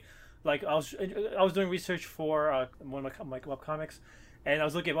actually like I was doing research for one of my webcomics, and I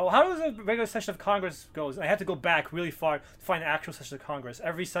was looking at, well, how does a regular session of Congress goes? And I had to go back really far to find an actual session of Congress.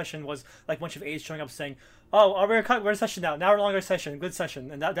 Every session was like a bunch of aides showing up saying, "Oh, we're in session now. Now we're longer session. Good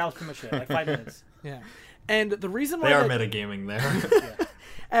session." And that was pretty much it. Like 5 minutes. Yeah. And the reason why they are metagaming there.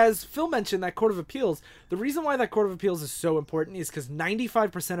 As Phil mentioned, that Court of Appeals, the reason why that Court of Appeals is so important is because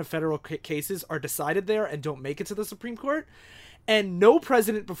 95% of federal cases are decided there and don't make it to the Supreme Court. And no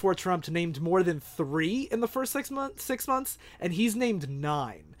president before Trump named more than 3 in the first 6 months, and he's named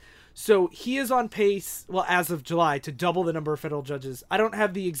 9. So he is on pace, well, as of July, to double the number of federal judges. I don't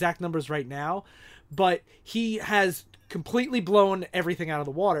have the exact numbers right now, but he has completely blown everything out of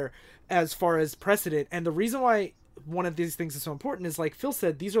the water as far as precedent. And the reason why one of these things is so important is, like Phil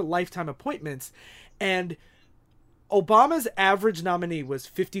said, these are lifetime appointments. And Obama's average nominee was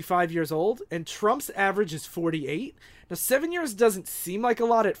 55 years old, and Trump's average is 48. Now, 7 years doesn't seem like a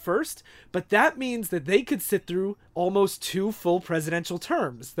lot at first, but that means that they could sit through almost 2 full presidential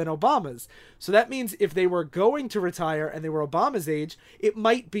terms than Obama's. So that means if they were going to retire and they were Obama's age, it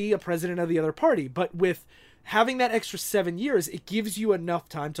might be a president of the other party. But with having that extra 7 years, it gives you enough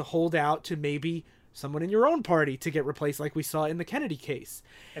time to hold out to maybe someone in your own party to get replaced, like we saw in the Kennedy case.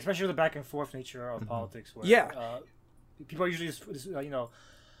 Especially the back and forth nature of politics. Where, Yeah. People are usually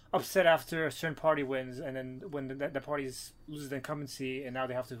upset after a certain party wins, and then when the party loses the incumbency, and now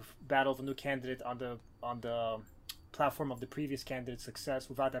they have to battle the new candidate on the platform of the previous candidate's success.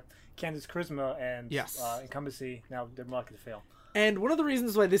 Without that candidate's charisma and incumbency, now they're more likely to fail. And one of the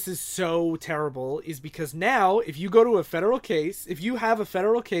reasons why this is so terrible is because now, if you go to a federal case, if you have a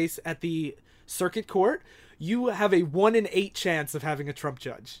federal case at the circuit court, you have a 1 in 8 chance of having a Trump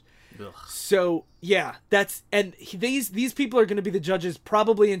judge. Ugh. So yeah, these people are going to be the judges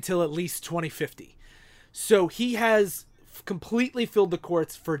probably until at least 2050. So he has completely filled the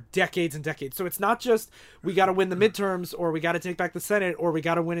courts for decades and decades. So it's not just we got to win the midterms, or we got to take back the Senate, or we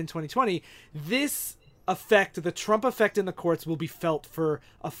got to win in 2020. This effect, the Trump effect in the courts, will be felt for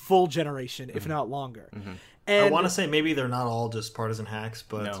a full generation, if not longer. Mm-hmm. And I want to say maybe they're not all just partisan hacks,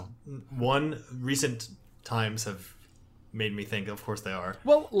 but No. one recent times have made me think, of course they are.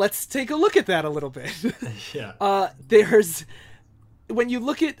 well, let's take a look at that a little bit. Yeah. When you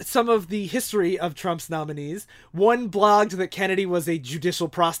look at some of the history of Trump's nominees, one blogged that Kennedy was a judicial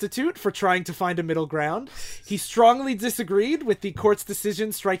prostitute for trying to find a middle ground. He strongly disagreed with the court's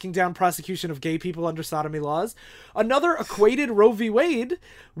decision striking down prosecution of gay people under sodomy laws. Another equated Roe v. Wade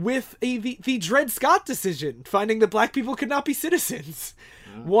with the Dred Scott decision, finding that black people could not be citizens.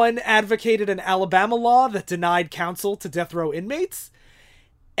 One advocated an Alabama law that denied counsel to death row inmates.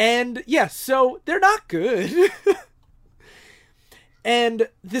 And yes, so they're not good. And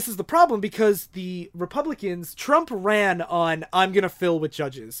this is the problem, because the Republicans, Trump ran on, I'm going to fill with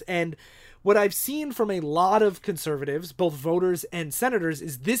judges. And what I've seen from a lot of conservatives, both voters and senators,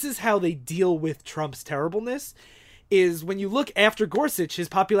 is this is how they deal with Trump's terribleness. Is when you look after Gorsuch, his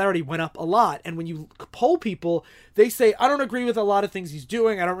popularity went up a lot. And when you poll people, they say, I don't agree with a lot of things he's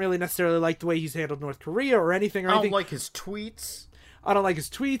doing. I don't really necessarily like the way he's handled North Korea or anything. I don't like his tweets. I don't like his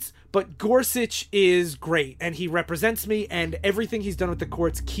tweets, but Gorsuch is great, and he represents me, and everything he's done with the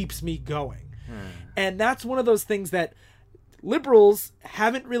courts keeps me going. And that's one of those things that liberals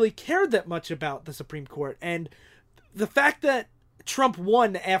haven't really cared that much about the Supreme Court. And the fact that Trump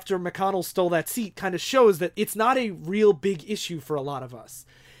won after McConnell stole that seat kind of shows that it's not a real big issue for a lot of us.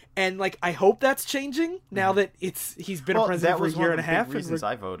 And like, I hope that's changing now that he's been a president for a year and a half. That was one of the big reasons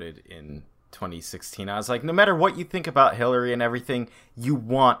I voted in 2016. I was like, no matter what you think about Hillary and everything, you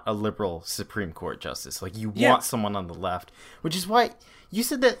want a liberal Supreme Court justice. Like, you want someone on the left, which is why you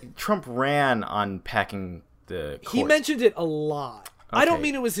said that Trump ran on packing the court. He mentioned it a lot. Okay. I don't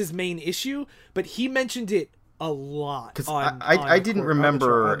mean it was his main issue, but he mentioned it a lot. Because I I didn't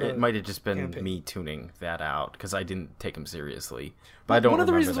remember. on the It might have just been campaign. me tuning that out because I didn't take him seriously. But I don't. One of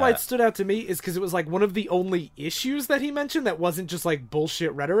the remember reasons why it that. stood out to me is because it was like one of the only issues that he mentioned that wasn't just like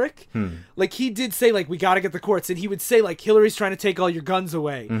bullshit rhetoric. Like, he did say like, we got to get the courts, and he would say like, Hillary's trying to take all your guns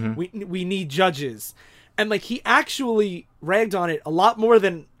away. We need judges, and like, he actually ragged on it a lot more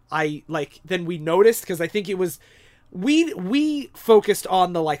than we noticed, because I think it was we focused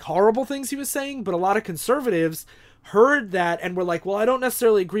on the like horrible things he was saying, but a lot of conservatives heard that and were like, well, I don't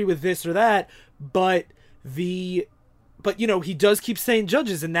necessarily agree with this or that, but you know, he does keep saying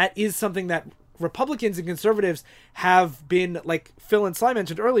judges, and that is something that Republicans and conservatives have been, like Phil and Sly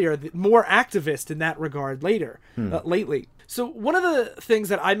mentioned earlier, more activist in that regard lately. So one of the things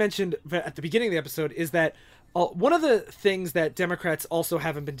that I mentioned at the beginning of the episode is that one of the things that Democrats also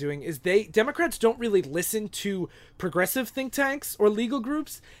haven't been doing is Democrats don't really listen to progressive think tanks or legal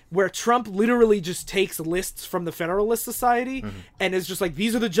groups, where Trump literally just takes lists from the Federalist Society and is just like,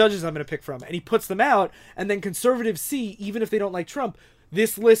 these are the judges I'm going to pick from. And he puts them out, and then conservatives see, even if they don't like Trump,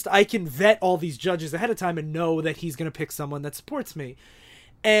 this list, I can vet all these judges ahead of time and know that he's going to pick someone that supports me.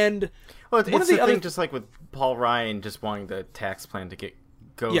 And Well, one it's of the the thing, other just like with Paul Ryan just wanting the tax plan to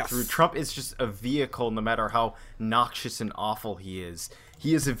go Yes. through. Trump is just a vehicle, no matter how noxious and awful he is.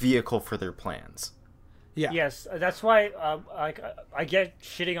 He is a vehicle for their plans. yeah. Yes, that's why I get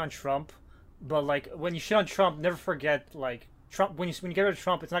shitting on Trump, but like, when you shit on Trump, never forget, like, Trump, when you get rid of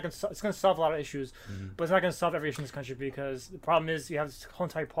Trump, it's gonna solve a lot of issues, but it's not gonna solve every issue in this country, because the problem is you have this whole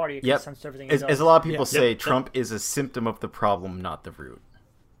entire party that consents to everything. As a lot of people say, Yep. Trump is a symptom of the problem, not the root.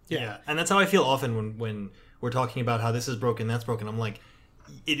 Yeah, and that's how I feel often when we're talking about how this is broken, that's broken. I'm like,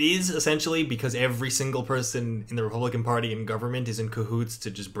 it is essentially because every single person in the Republican Party in government is in cahoots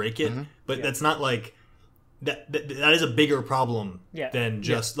to just break it. But that's not like that is a bigger problem than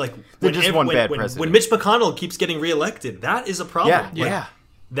just like when president. When Mitch McConnell keeps getting reaelected, that is a problem.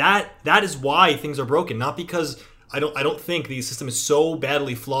 That is why things are broken, not because I don't think the system is so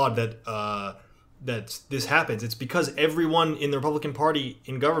badly flawed that this happens. It's because everyone in the Republican Party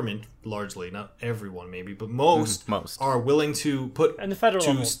in government, largely, not everyone maybe, but most are willing to put and the federal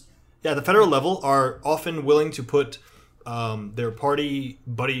level. Yeah, the federal level are often willing to put their party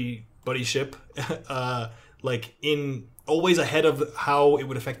buddyship like in always ahead of how it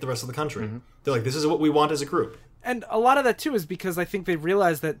would affect the rest of the country. They're like, this is what we want as a group. And a lot of that too is because I think they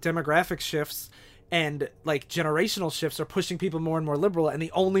realize that demographic shifts and like generational shifts are pushing people more and more liberal, and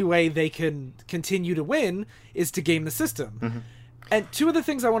the only way they can continue to win is to game the system. And two of the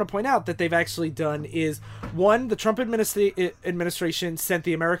things I want to point out that they've actually done is, one, the Trump administration sent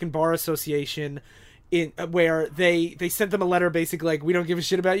the American Bar Association in where they sent them a letter basically like, we don't give a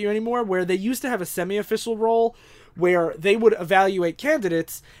shit about you anymore, where they used to have a semi-official role where they would evaluate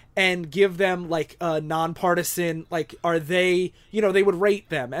candidates and give them like a nonpartisan, like, are they, they would rate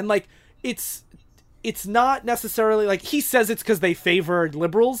them. And like, it's not necessarily like he says it's because they favored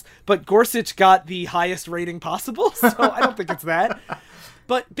liberals, but Gorsuch got the highest rating possible, so I don't think it's that.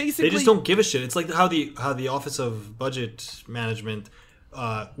 But basically, they just don't give a shit. It's like how the Office of Budget Management,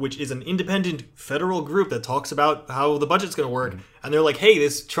 which is an independent federal group that talks about how the budget's going to work, and they're like, "Hey,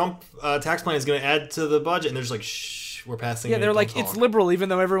 this Trump tax plan is going to add to the budget," and they're just like, "Shh, we're passing." Yeah, they're like, it's liberal, even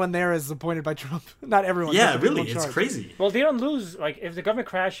though everyone there is appointed by Trump. Not everyone. Yeah, really, it's crazy. Well, they don't lose. Like, if the government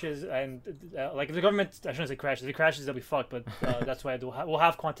crashes, and like if the government, I shouldn't say crashes. If it crashes, they'll be fucked. But that's why we'll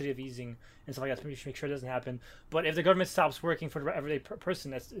have quantitative easing and stuff like that to make sure it doesn't happen. But if the government stops working for the everyday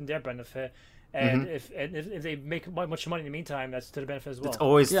person, that's in their benefit. And if they make much money in the meantime, that's to the benefit as well. It's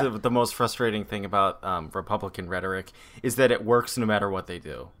always the most frustrating thing about Republican rhetoric is that it works no matter what they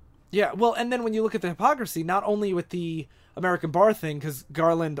do. Yeah, well, and then when you look at the hypocrisy, not only with the American Bar thing, because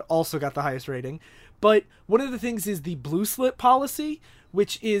Garland also got the highest rating, but one of the things is the blue slip policy,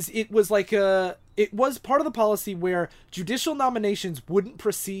 which is, it was part of the policy where judicial nominations wouldn't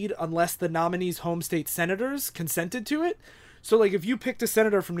proceed unless the nominee's home state senators consented to it. So, like, if you picked a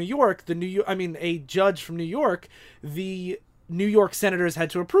senator from New York, a judge from New York, the New York senators had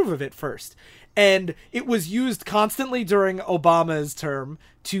to approve of it first. And it was used constantly during Obama's term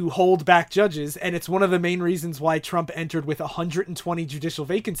to hold back judges, and it's one of the main reasons why Trump entered with 120 judicial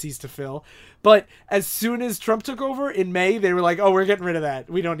vacancies to fill. But as soon as Trump took over in May, they were like, oh, we're getting rid of that.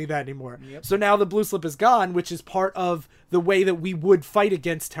 We don't need that anymore. Yep. So now the blue slip is gone, which is part of the way that we would fight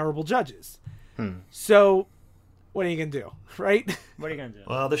against terrible judges. So what are you going to do, right? What are you going to do?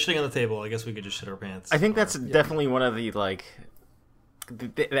 Well, they're shitting on the table. I guess we could just shit our pants. I think that's definitely one of the, like...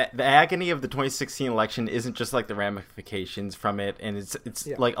 The agony of the 2016 election isn't just like the ramifications from it, and it's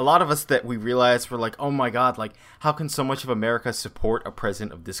like a lot of us that we realized were like, oh my god, like how can so much of America support a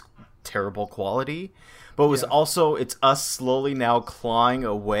president of this terrible quality? But it was also, it's us slowly now clawing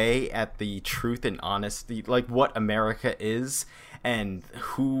away at the truth and honesty, like what America is and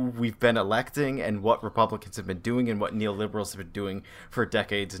who we've been electing and what Republicans have been doing and what neoliberals have been doing for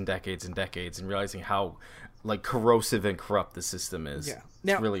decades and decades and decades, and realizing how like corrosive and corrupt the system is. Yeah.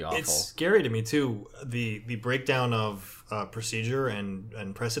 Now, it's really awful. It's scary to me too. The breakdown of procedure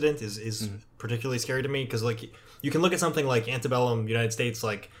and precedent is particularly scary to me, because like you can look at something like antebellum United States,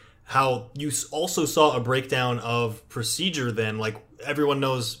 like how you also saw a breakdown of procedure then. Like everyone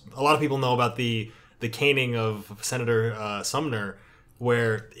knows, a lot of people know about the caning of Senator Sumner,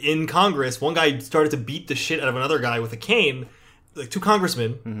 where in Congress one guy started to beat the shit out of another guy with a cane, like two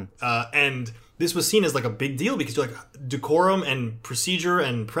congressmen, and this was seen as like a big deal because you're like decorum and procedure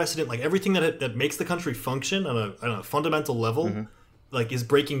and precedent, like everything that makes the country function on a fundamental level, like is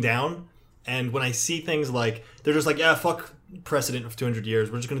breaking down. And when I see things like they're just like, yeah, fuck precedent of 200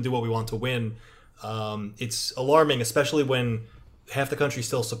 years, we're just going to do what we want to win. It's alarming, especially when half the country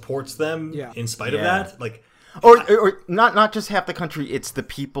still supports them in spite of that. Like, or not just half the country, it's the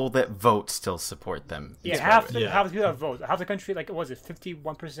people that vote still support them. Yeah, half the people that vote. Half the country, like, what was it,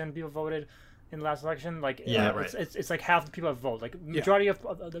 51% of people voted in the last election? Like, right. It's like half the people that vote. Like,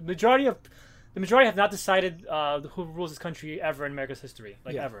 the majority have not decided who rules this country ever in America's history,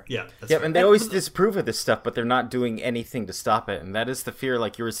 ever. Yeah, and they always disapprove of this stuff, but they're not doing anything to stop it, and that is the fear,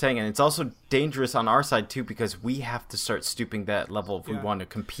 like you were saying. And it's also dangerous on our side too, because we have to start stooping that level if we want to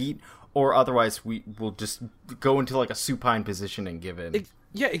compete, or otherwise we will just go into like a supine position and give in.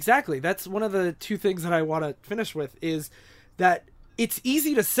 Yeah, exactly. That's one of the two things that I want to finish with, is that it's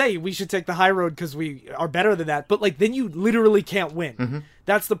easy to say we should take the high road because we are better than that, but like then you literally can't win.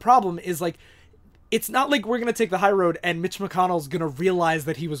 That's the problem. Is like it's not like we're gonna take the high road and Mitch McConnell's gonna realize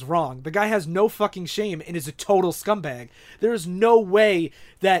that he was wrong. The guy has no fucking shame and is a total scumbag. There is no way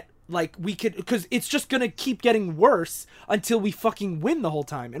that like we could, because it's just gonna keep getting worse until we fucking win the whole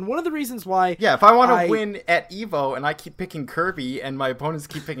time. And one of the reasons why, Yeah, if I want to win at Evo and I keep picking Kirby and my opponents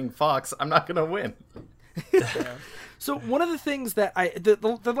keep picking Fox, I'm not gonna win. So one of the things that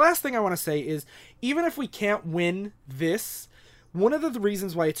the last thing I want to say is, even if we can't win this, one of the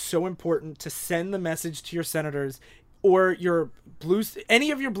reasons why it's so important to send the message to your senators or any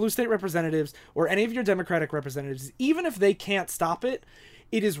of your blue state representatives or any of your Democratic representatives, even if they can't stop it,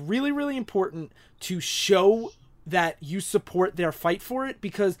 it is really, really important to show that you support their fight for it,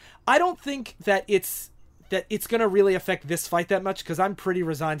 because I don't think that it's going to really affect this fight that much, because I'm pretty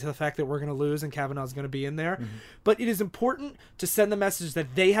resigned to the fact that we're going to lose and Kavanaugh's going to be in there. But it is important to send the message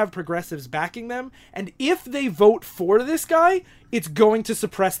that they have progressives backing them, and if they vote for this guy, it's going to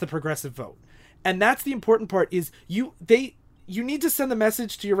suppress the progressive vote. And that's the important part, is you need to send the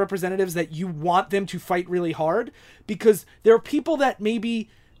message to your representatives that you want them to fight really hard, because there are people that maybe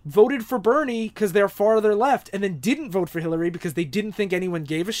voted for Bernie because they're farther left and then didn't vote for Hillary because they didn't think anyone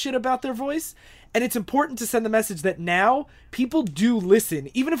gave a shit about their voice. And it's important to send the message that now people do listen.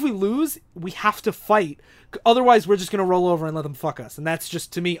 Even if we lose, we have to fight. Otherwise, we're just going to roll over and let them fuck us. And that's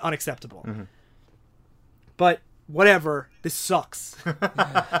just, to me, unacceptable. But whatever. This sucks.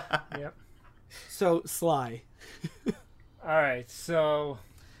 Yep. So, Sly. All right, so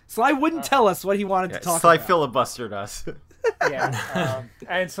Sly wouldn't tell us what he wanted to talk Sly about. filibustered us. yeah,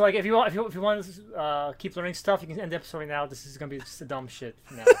 and so like if you want to keep learning stuff, you can end the episode right now. This is gonna be just a dumb shit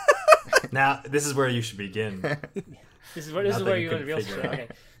now. Now, this is where you should begin. This is where you're gonna real shit. Okay,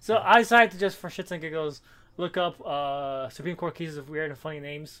 so I decided to just for shits and giggles look up Supreme Court cases of weird and funny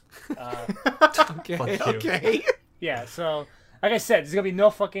names. Okay. Yeah, so. Like I said, there's gonna be no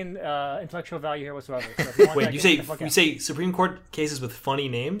fucking intellectual value here whatsoever. So if you want Wait, that, you get the fuck say out. Supreme Court cases with funny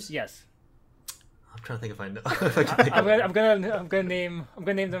names? Yes. I'm trying to think if I know. If I can think of it. I'm gonna name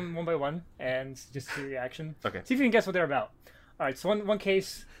them one by one and just see your reaction. Okay. See if you can guess what they're about. All right. So one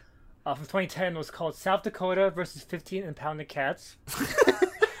case from 2010 was called South Dakota versus 15 impounded cats.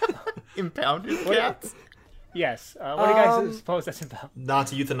 Impounded cats? Yes. What do you guys suppose that's about? Not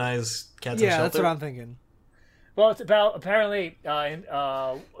to euthanize cats in a Yeah, shelter. that's what I'm thinking. Well, it's about apparently.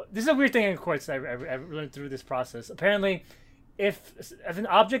 This is a weird thing in courts. I learned through this process. Apparently, if an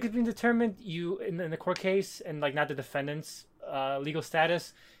object is being determined, you in the court case and like not the defendant's legal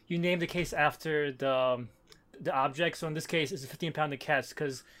status, you name the case after the object. So in this case, it's 15-pounded cats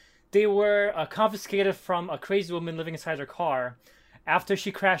because they were confiscated from a crazy woman living inside her car after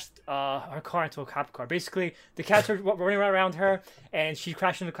she crashed her car into a cop car. Basically, the cats were running around her, and she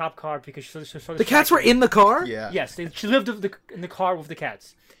crashed into a cop car because she saw The cats were in the car? Yeah. Yes, she lived in the car with the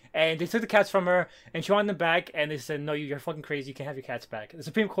cats. And they took the cats from her, and she wanted them back, and they said, no, you're fucking crazy, you can't have your cats back. The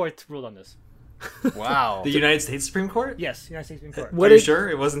Supreme Court ruled on this. Wow. The United States Supreme Court? Yes, United States Supreme Court. Are you sure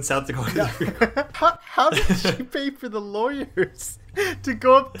it wasn't South Dakota? Supreme Court? How did she pay for the lawyers to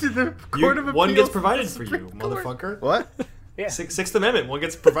go up to the Court of Appeals? One gets provided for you, Supreme Court? motherfucker. What? Yeah. Sixth Amendment. One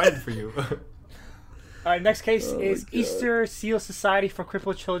gets provided for you. All right, next case is Easter Seal Society for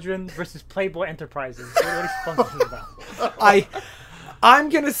Crippled Children versus Playboy Enterprises. What are you supposed about? I'm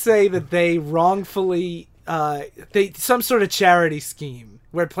gonna say that they wrongfully some sort of charity scheme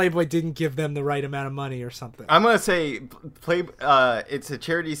where Playboy didn't give them the right amount of money or something. I'm gonna say it's a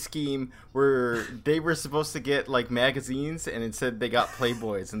charity scheme where they were supposed to get like magazines, and instead they got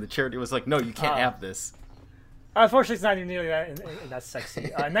Playboys, and the charity was like, "No, you can't have this." Unfortunately, it's not even nearly that sexy.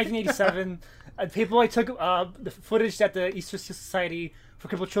 In 1987, Playboy took the footage that the Easter Seal Society for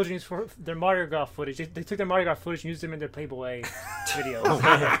Crippled Children used for their Mardi Gras footage. They took their Mardi Gras footage and used them in their Playboy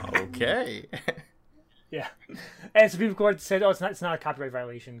videos. Okay. Yeah, and Supreme Court said, "Oh, it's not a copyright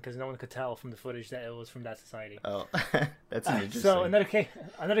violation because no one could tell from the footage that it was from that society." Oh, that's interesting. So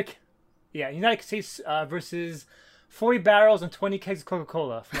United States versus 40 barrels and 20 kegs of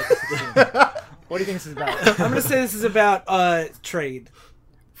Coca-Cola from 1916. What do you think this is about? I'm gonna say this is about trade,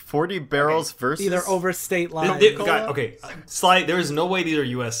 40 barrels versus either over state lines. Okay, Sly, there is no way these are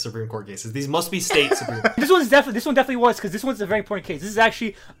U.S. Supreme Court cases. These must be state Supreme Court. This one definitely was because this one's a very important case. This is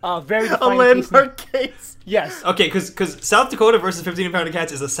actually a very a defining landmark case. case. Yes. Okay, because South Dakota versus 15-pounded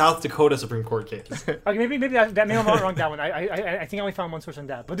cats is a South Dakota Supreme Court case. Okay, maybe that maybe I'm wrong that one. I think I only found one source on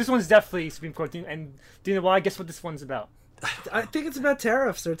that, but this one's definitely Supreme Court. And do you know why? Guess what this one's about? I think it's about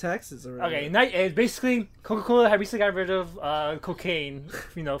tariffs or taxes. Or Okay, basically Coca-Cola had recently got rid of cocaine,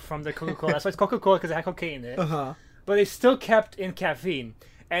 from the Coca-Cola. That's why it's Coca-Cola because it had cocaine in it. but they still kept in caffeine.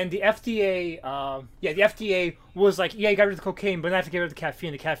 And the FDA, the FDA was like, yeah, you got rid of the cocaine, but not have to get rid of the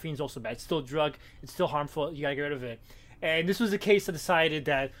caffeine. The caffeine's also bad. It's still a drug. It's still harmful. You gotta get rid of it. And this was the case that decided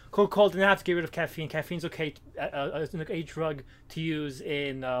that Coca-Cola didn't have to get rid of caffeine. Caffeine's okay, a drug to use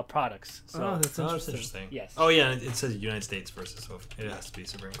in products. So, That's That's interesting. Yes. Oh yeah, and it says United States versus, so it has to be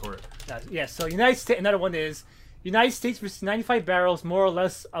Supreme Court. So United States. Another one is United States versus 95 barrels, more or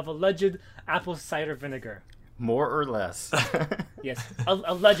less, of alleged apple cider vinegar. More or less. Yes,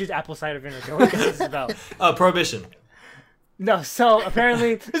 alleged apple cider vinegar. What is this about? Prohibition. No, so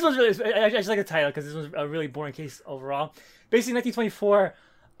apparently this was really. I just like the title because this was a really boring case overall. Basically, 1924,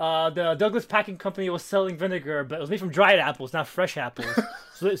 the Douglas Packing Company was selling vinegar, but it was made from dried apples, not fresh apples.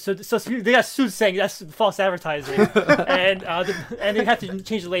 so they got sued saying that's false advertising, and they had to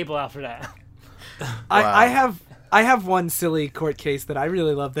change the label after that. I have one silly court case that I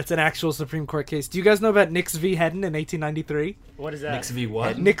really love. That's an actual Supreme Court case. Do you guys know about Nix v. Hedden in 1893? What is that? Nix v.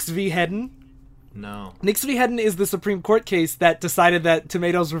 what? Nix v. Hedden. No. Nix v. Hedden is the Supreme Court case that decided that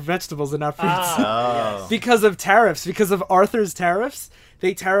tomatoes were vegetables and not fruits. Oh. Because of tariffs, because of Arthur's tariffs,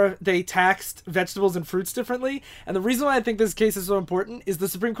 they taxed vegetables and fruits differently. And the reason why I think this case is so important is the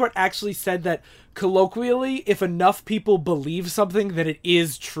Supreme Court actually said that colloquially, if enough people believe something, that it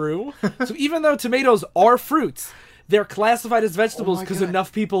is true. So even though tomatoes are fruits, they're classified as vegetables because God.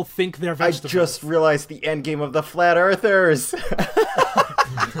 enough people think they're I vegetables. just realized the end game of the flat earthers.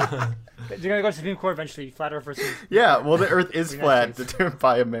 They're gonna go to the Supreme Court eventually. Flat Earth versus. Yeah, well, the earth is United flat, States. determined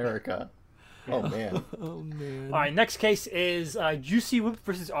by America. Oh, man. Oh man. All right, next case is Juicy Whip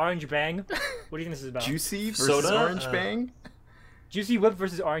versus Orange Bang. What do you think this is about? Juicy versus Soda? Orange Bang? Juicy Whip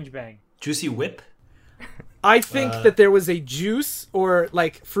versus Orange Bang. Juicy Whip? I think that there was a juice or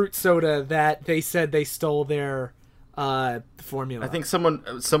like fruit soda that they said they stole their formula. I think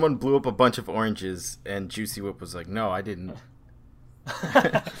someone blew up a bunch of oranges, and Juicy Whip was like, no, I didn't.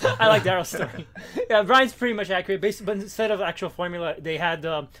 I like Daryl's story. Yeah, Brian's pretty much accurate. But instead of actual formula, they had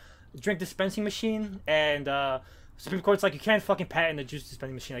drink dispensing machine, and Supreme Court's like, you can't fucking patent the juice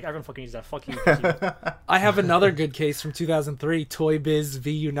dispensing machine. Like, everyone fucking uses that. Fuck you. I have another good case from 2003, Toy Biz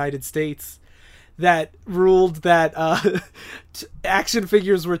v. United States, that ruled that action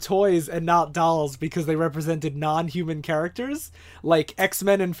figures were toys and not dolls because they represented non-human characters, like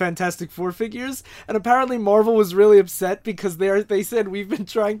X-Men and Fantastic Four figures. And apparently Marvel was really upset because they said, we've been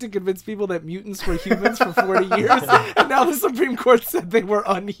trying to convince people that mutants were humans for 40 years, and now the Supreme Court said they were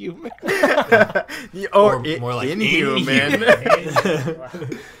unhuman. Or more like inhuman.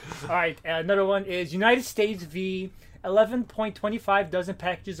 All right, another one is United States v. 11.25 dozen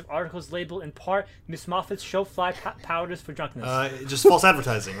packages of articles labeled in part Miss Moffat's show fly powders for drunkenness. Just false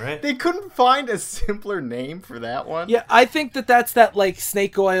advertising, right? They couldn't find a simpler name for that one. Yeah, I think that's that like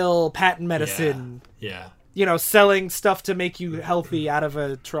snake oil patent medicine, Yeah. you know, selling stuff to make you healthy out of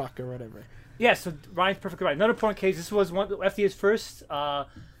a truck or whatever. Yeah, so Ryan's perfectly right. Another important case. This was one FDA's first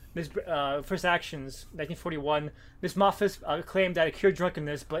first actions, 1941. Miss Moffat claimed that it cured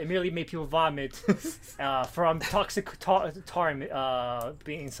drunkenness, but it merely made people vomit from toxic tar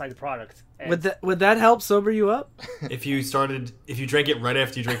being inside the product. And Would that help sober you up? If you drank it right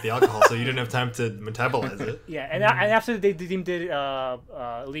after you drank the alcohol, so you didn't have time to metabolize it. yeah, and after they deemed it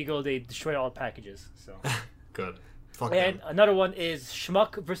illegal, they destroyed all the packages. So. Good. Fuck And them. another one is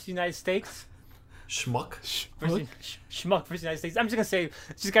Schmuck versus United States. Schmuck? Schmuck versus United States. I'm just gonna say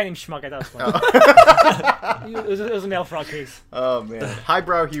it's just a guy named Schmuck. I thought it was funny. It was a mail fraud case. Oh, man.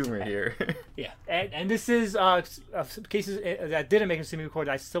 Highbrow humor here. Yeah, and this is cases that didn't make a Supreme Court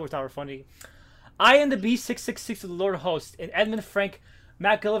that I still thought were funny. I am the B666 of the Lord Host, and Edmund Frank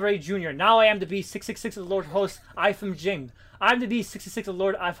McGillivray Jr. Now I am the B666 of the Lord Host, I from Jing. I'm the B66 of the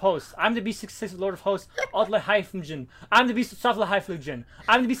Lord of Host. I'm the B66 of the Lord of Host, Altla High from Jin. I'm the B Sofla High from Jin.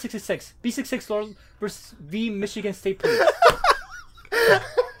 I'm the B66. B66 Lord versus V Michigan State Police.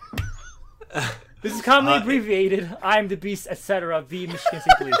 This is commonly abbreviated. I'm the Beast, etc. V Michigan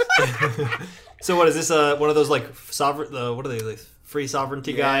State Police. So what is this? One of those like sovereign? What are they? Like free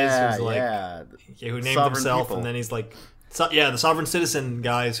sovereignty guys? Who's like, who named Sovereign himself, people. and then he's like, the sovereign citizen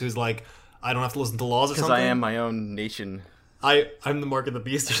guys. Who's like, I don't have to listen to laws or Because something. I am my own nation. I'm the mark of the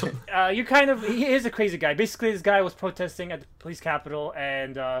beast or something. He is a crazy guy. Basically, this guy was protesting at the police capitol,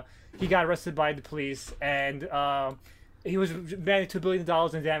 and he got arrested by the police, and he was demanding $2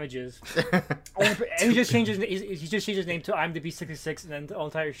 billion in damages. and he just changed his name to I'm the B66, and then the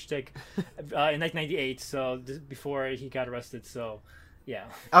entire shtick in 1998. So before he got arrested, so Yeah.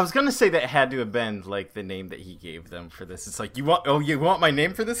 I was gonna say that had to have been like the name that he gave them for this. It's like you want my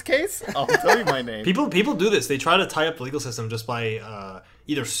name for this case? I'll tell you my name. People do this. They try to tie up the legal system just by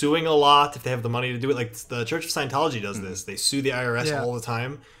either suing a lot if they have the money to do it. Like the Church of Scientology does this. They sue the IRS all the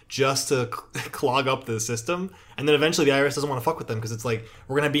time just to clog up the system, and then eventually the IRS doesn't want to fuck with them because it's like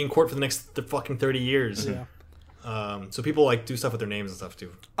we're gonna be in court for the next fucking 30 years. Yeah. So people like do stuff with their names and stuff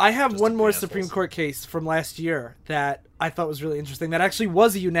too. I have Just one to more be Supreme assholes. Court case from last year that I thought was really interesting. That actually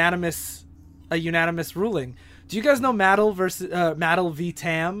was a unanimous ruling. Do you guys know Maddle v.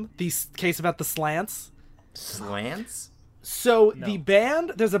 Tam? The case about the Slants. Slants? So No.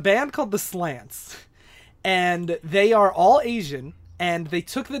 there's a band called the Slants, and they are all Asian, and they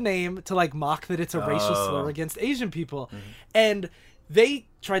took the name to like mock that it's a racial slur against Asian people, and they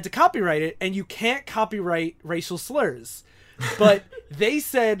tried to copyright it, and you can't copyright racial slurs. But they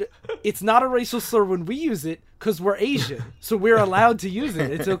said it's not a racial slur when we use it because we're Asian, so we're allowed to use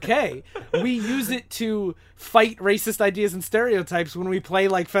it. It's okay. We use it to fight racist ideas and stereotypes when we play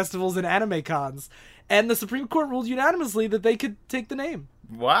like festivals and anime cons. And the Supreme Court ruled unanimously that they could take the name.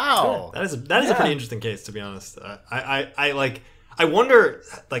 Wow. That is a pretty interesting case, to be honest. I wonder,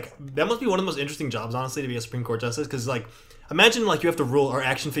 like, that must be one of the most interesting jobs, honestly, to be a Supreme Court justice, because like, imagine like you have to rule are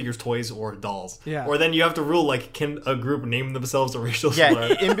action figures toys or dolls, Yeah. or then you have to rule like can a group name themselves a racial Yeah,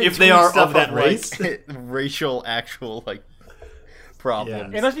 slur in if they are stuff of that like, race. racial actual like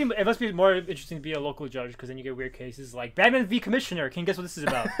problems. It must be more interesting to be a local judge because then you get weird cases like Batman v Commissioner. Can you guess what this is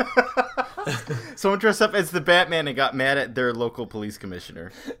about? Someone dressed up as the Batman and got mad at their local police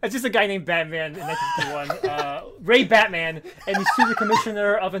commissioner. It's just a guy named Batman in 1951, Ray Batman, and he sued the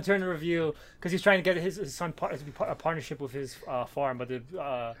commissioner of Internal Review because he's trying to get his son to be a partnership with his farm, but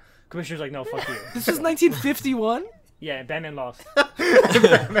the commissioner's like, no, fuck you. This was 1951. Yeah, and Batman lost.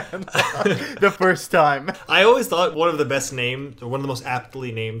 The first time. I always thought one of the best named, or one of the most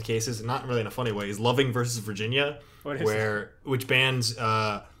aptly named cases, not really in a funny way, is Loving versus Virginia, What is which bans.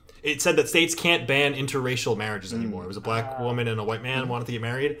 It said that states can't ban interracial marriages anymore. It was a black woman and a white man wanted to get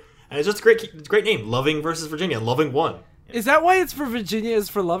married, and it's just a great name. Loving versus Virginia. Loving won. Is that why it's for Virginia is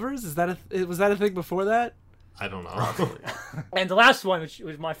for lovers? Was that a thing before that? I don't know. And the last one, which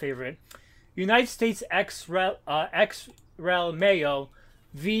was my favorite, United States ex rel Mayo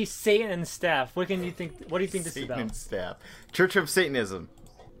v Satan and staff. What do you think this is Satan about? and staff. Church of Satanism.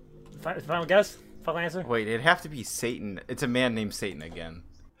 Final guess? Final answer? Wait, it'd have to be Satan. It's a man named Satan again.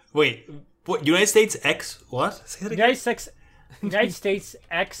 Wait, what? United States X what? Say that again. United States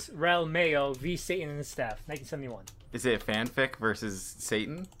ex rel Mayo v Satan and staff, 1971. Is it fanfic versus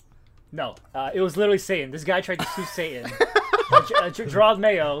Satan? No, it was literally Satan. This guy tried to sue Satan, Gerard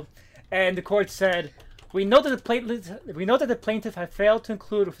Mayo, and the court said, "We know that the plaintiff had failed to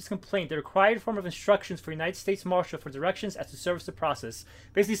include with his complaint the required form of instructions for United States Marshal for directions as to service the process."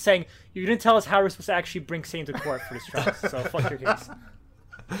 Basically saying, you didn't tell us how we're supposed to actually bring Satan to court for this trial, so fuck your case.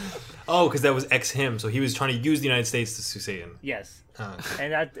 Oh, because that was ex him, so he was trying to use the United States to sue Satan. Yes, Oh,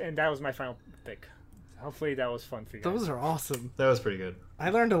 and that was my final pick. Hopefully that was fun for you guys. Those are awesome. that was pretty good. I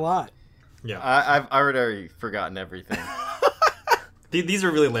learned a lot. Yeah, I've already forgotten everything. these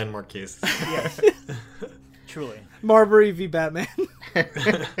are really landmark cases. Yes, truly. Marbury v. Batman.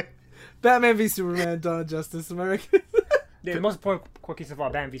 Batman v. Superman, Dawn of Justice, American. The most important court case of all,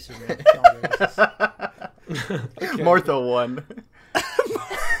 Batman v Superman. Martha won.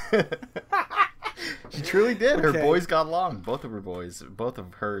 She truly did. Her Okay. boys got along. Both of her boys. Both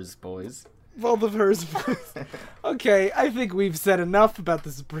of hers boys. Both of hers. Okay, I think we've said enough about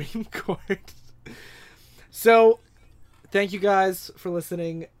the Supreme Court. So, thank you guys for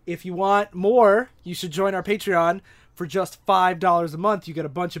listening. If you want more, you should join our Patreon. For just $5 a month, you get a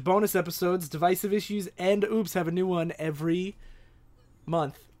bunch of bonus episodes, Divisive Issues, and Oops have a new one every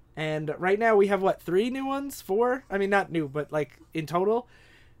month. And right now we have, 3 new ones? 4? I mean, not new, but like in total.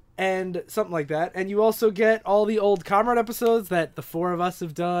 And something like that. And you also get all the old Comrade episodes that the 4 of us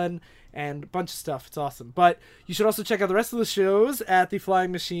have done and a bunch of stuff. It's awesome. But you should also check out the rest of the shows at the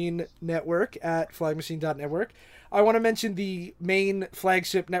Flying Machine Network at flyingmachine.network. I want to mention the main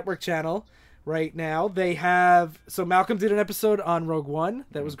flagship network channel right now. They have... So Malcolm did an episode on Rogue One.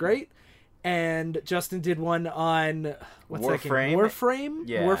 That was great. And Justin did one on... What's that game? Warframe? Warframe?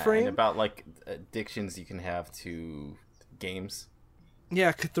 Yeah, Warframe? and about like addictions you can have to games.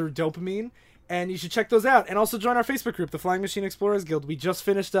 Yeah, through dopamine. And you should check those out. And also join our Facebook group, the Flying Machine Explorers Guild. We just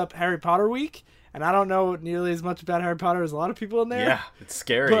finished up Harry Potter week. And I don't know nearly as much about Harry Potter as a lot of people in there. Yeah, it's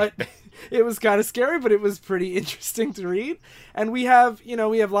scary. But it was kind of scary, but it was pretty interesting to read. And we have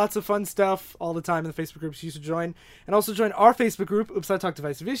lots of fun stuff all the time in the Facebook groups you should join. And also join our Facebook group, Oops, I Talk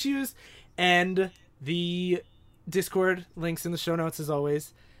Divisive Issues, and the Discord, links in the show notes as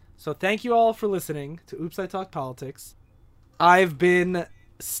always. So thank you all for listening to Oops, I Talk Politics. I've been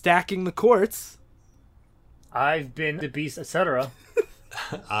stacking the courts. I've been the beast, etc.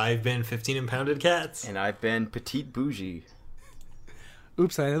 I've been 15 impounded cats. And I've been Petite Bougie.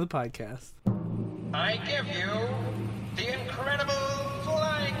 Oops, I Know the Podcast. I give you the incredible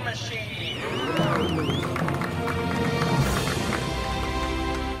flying machine.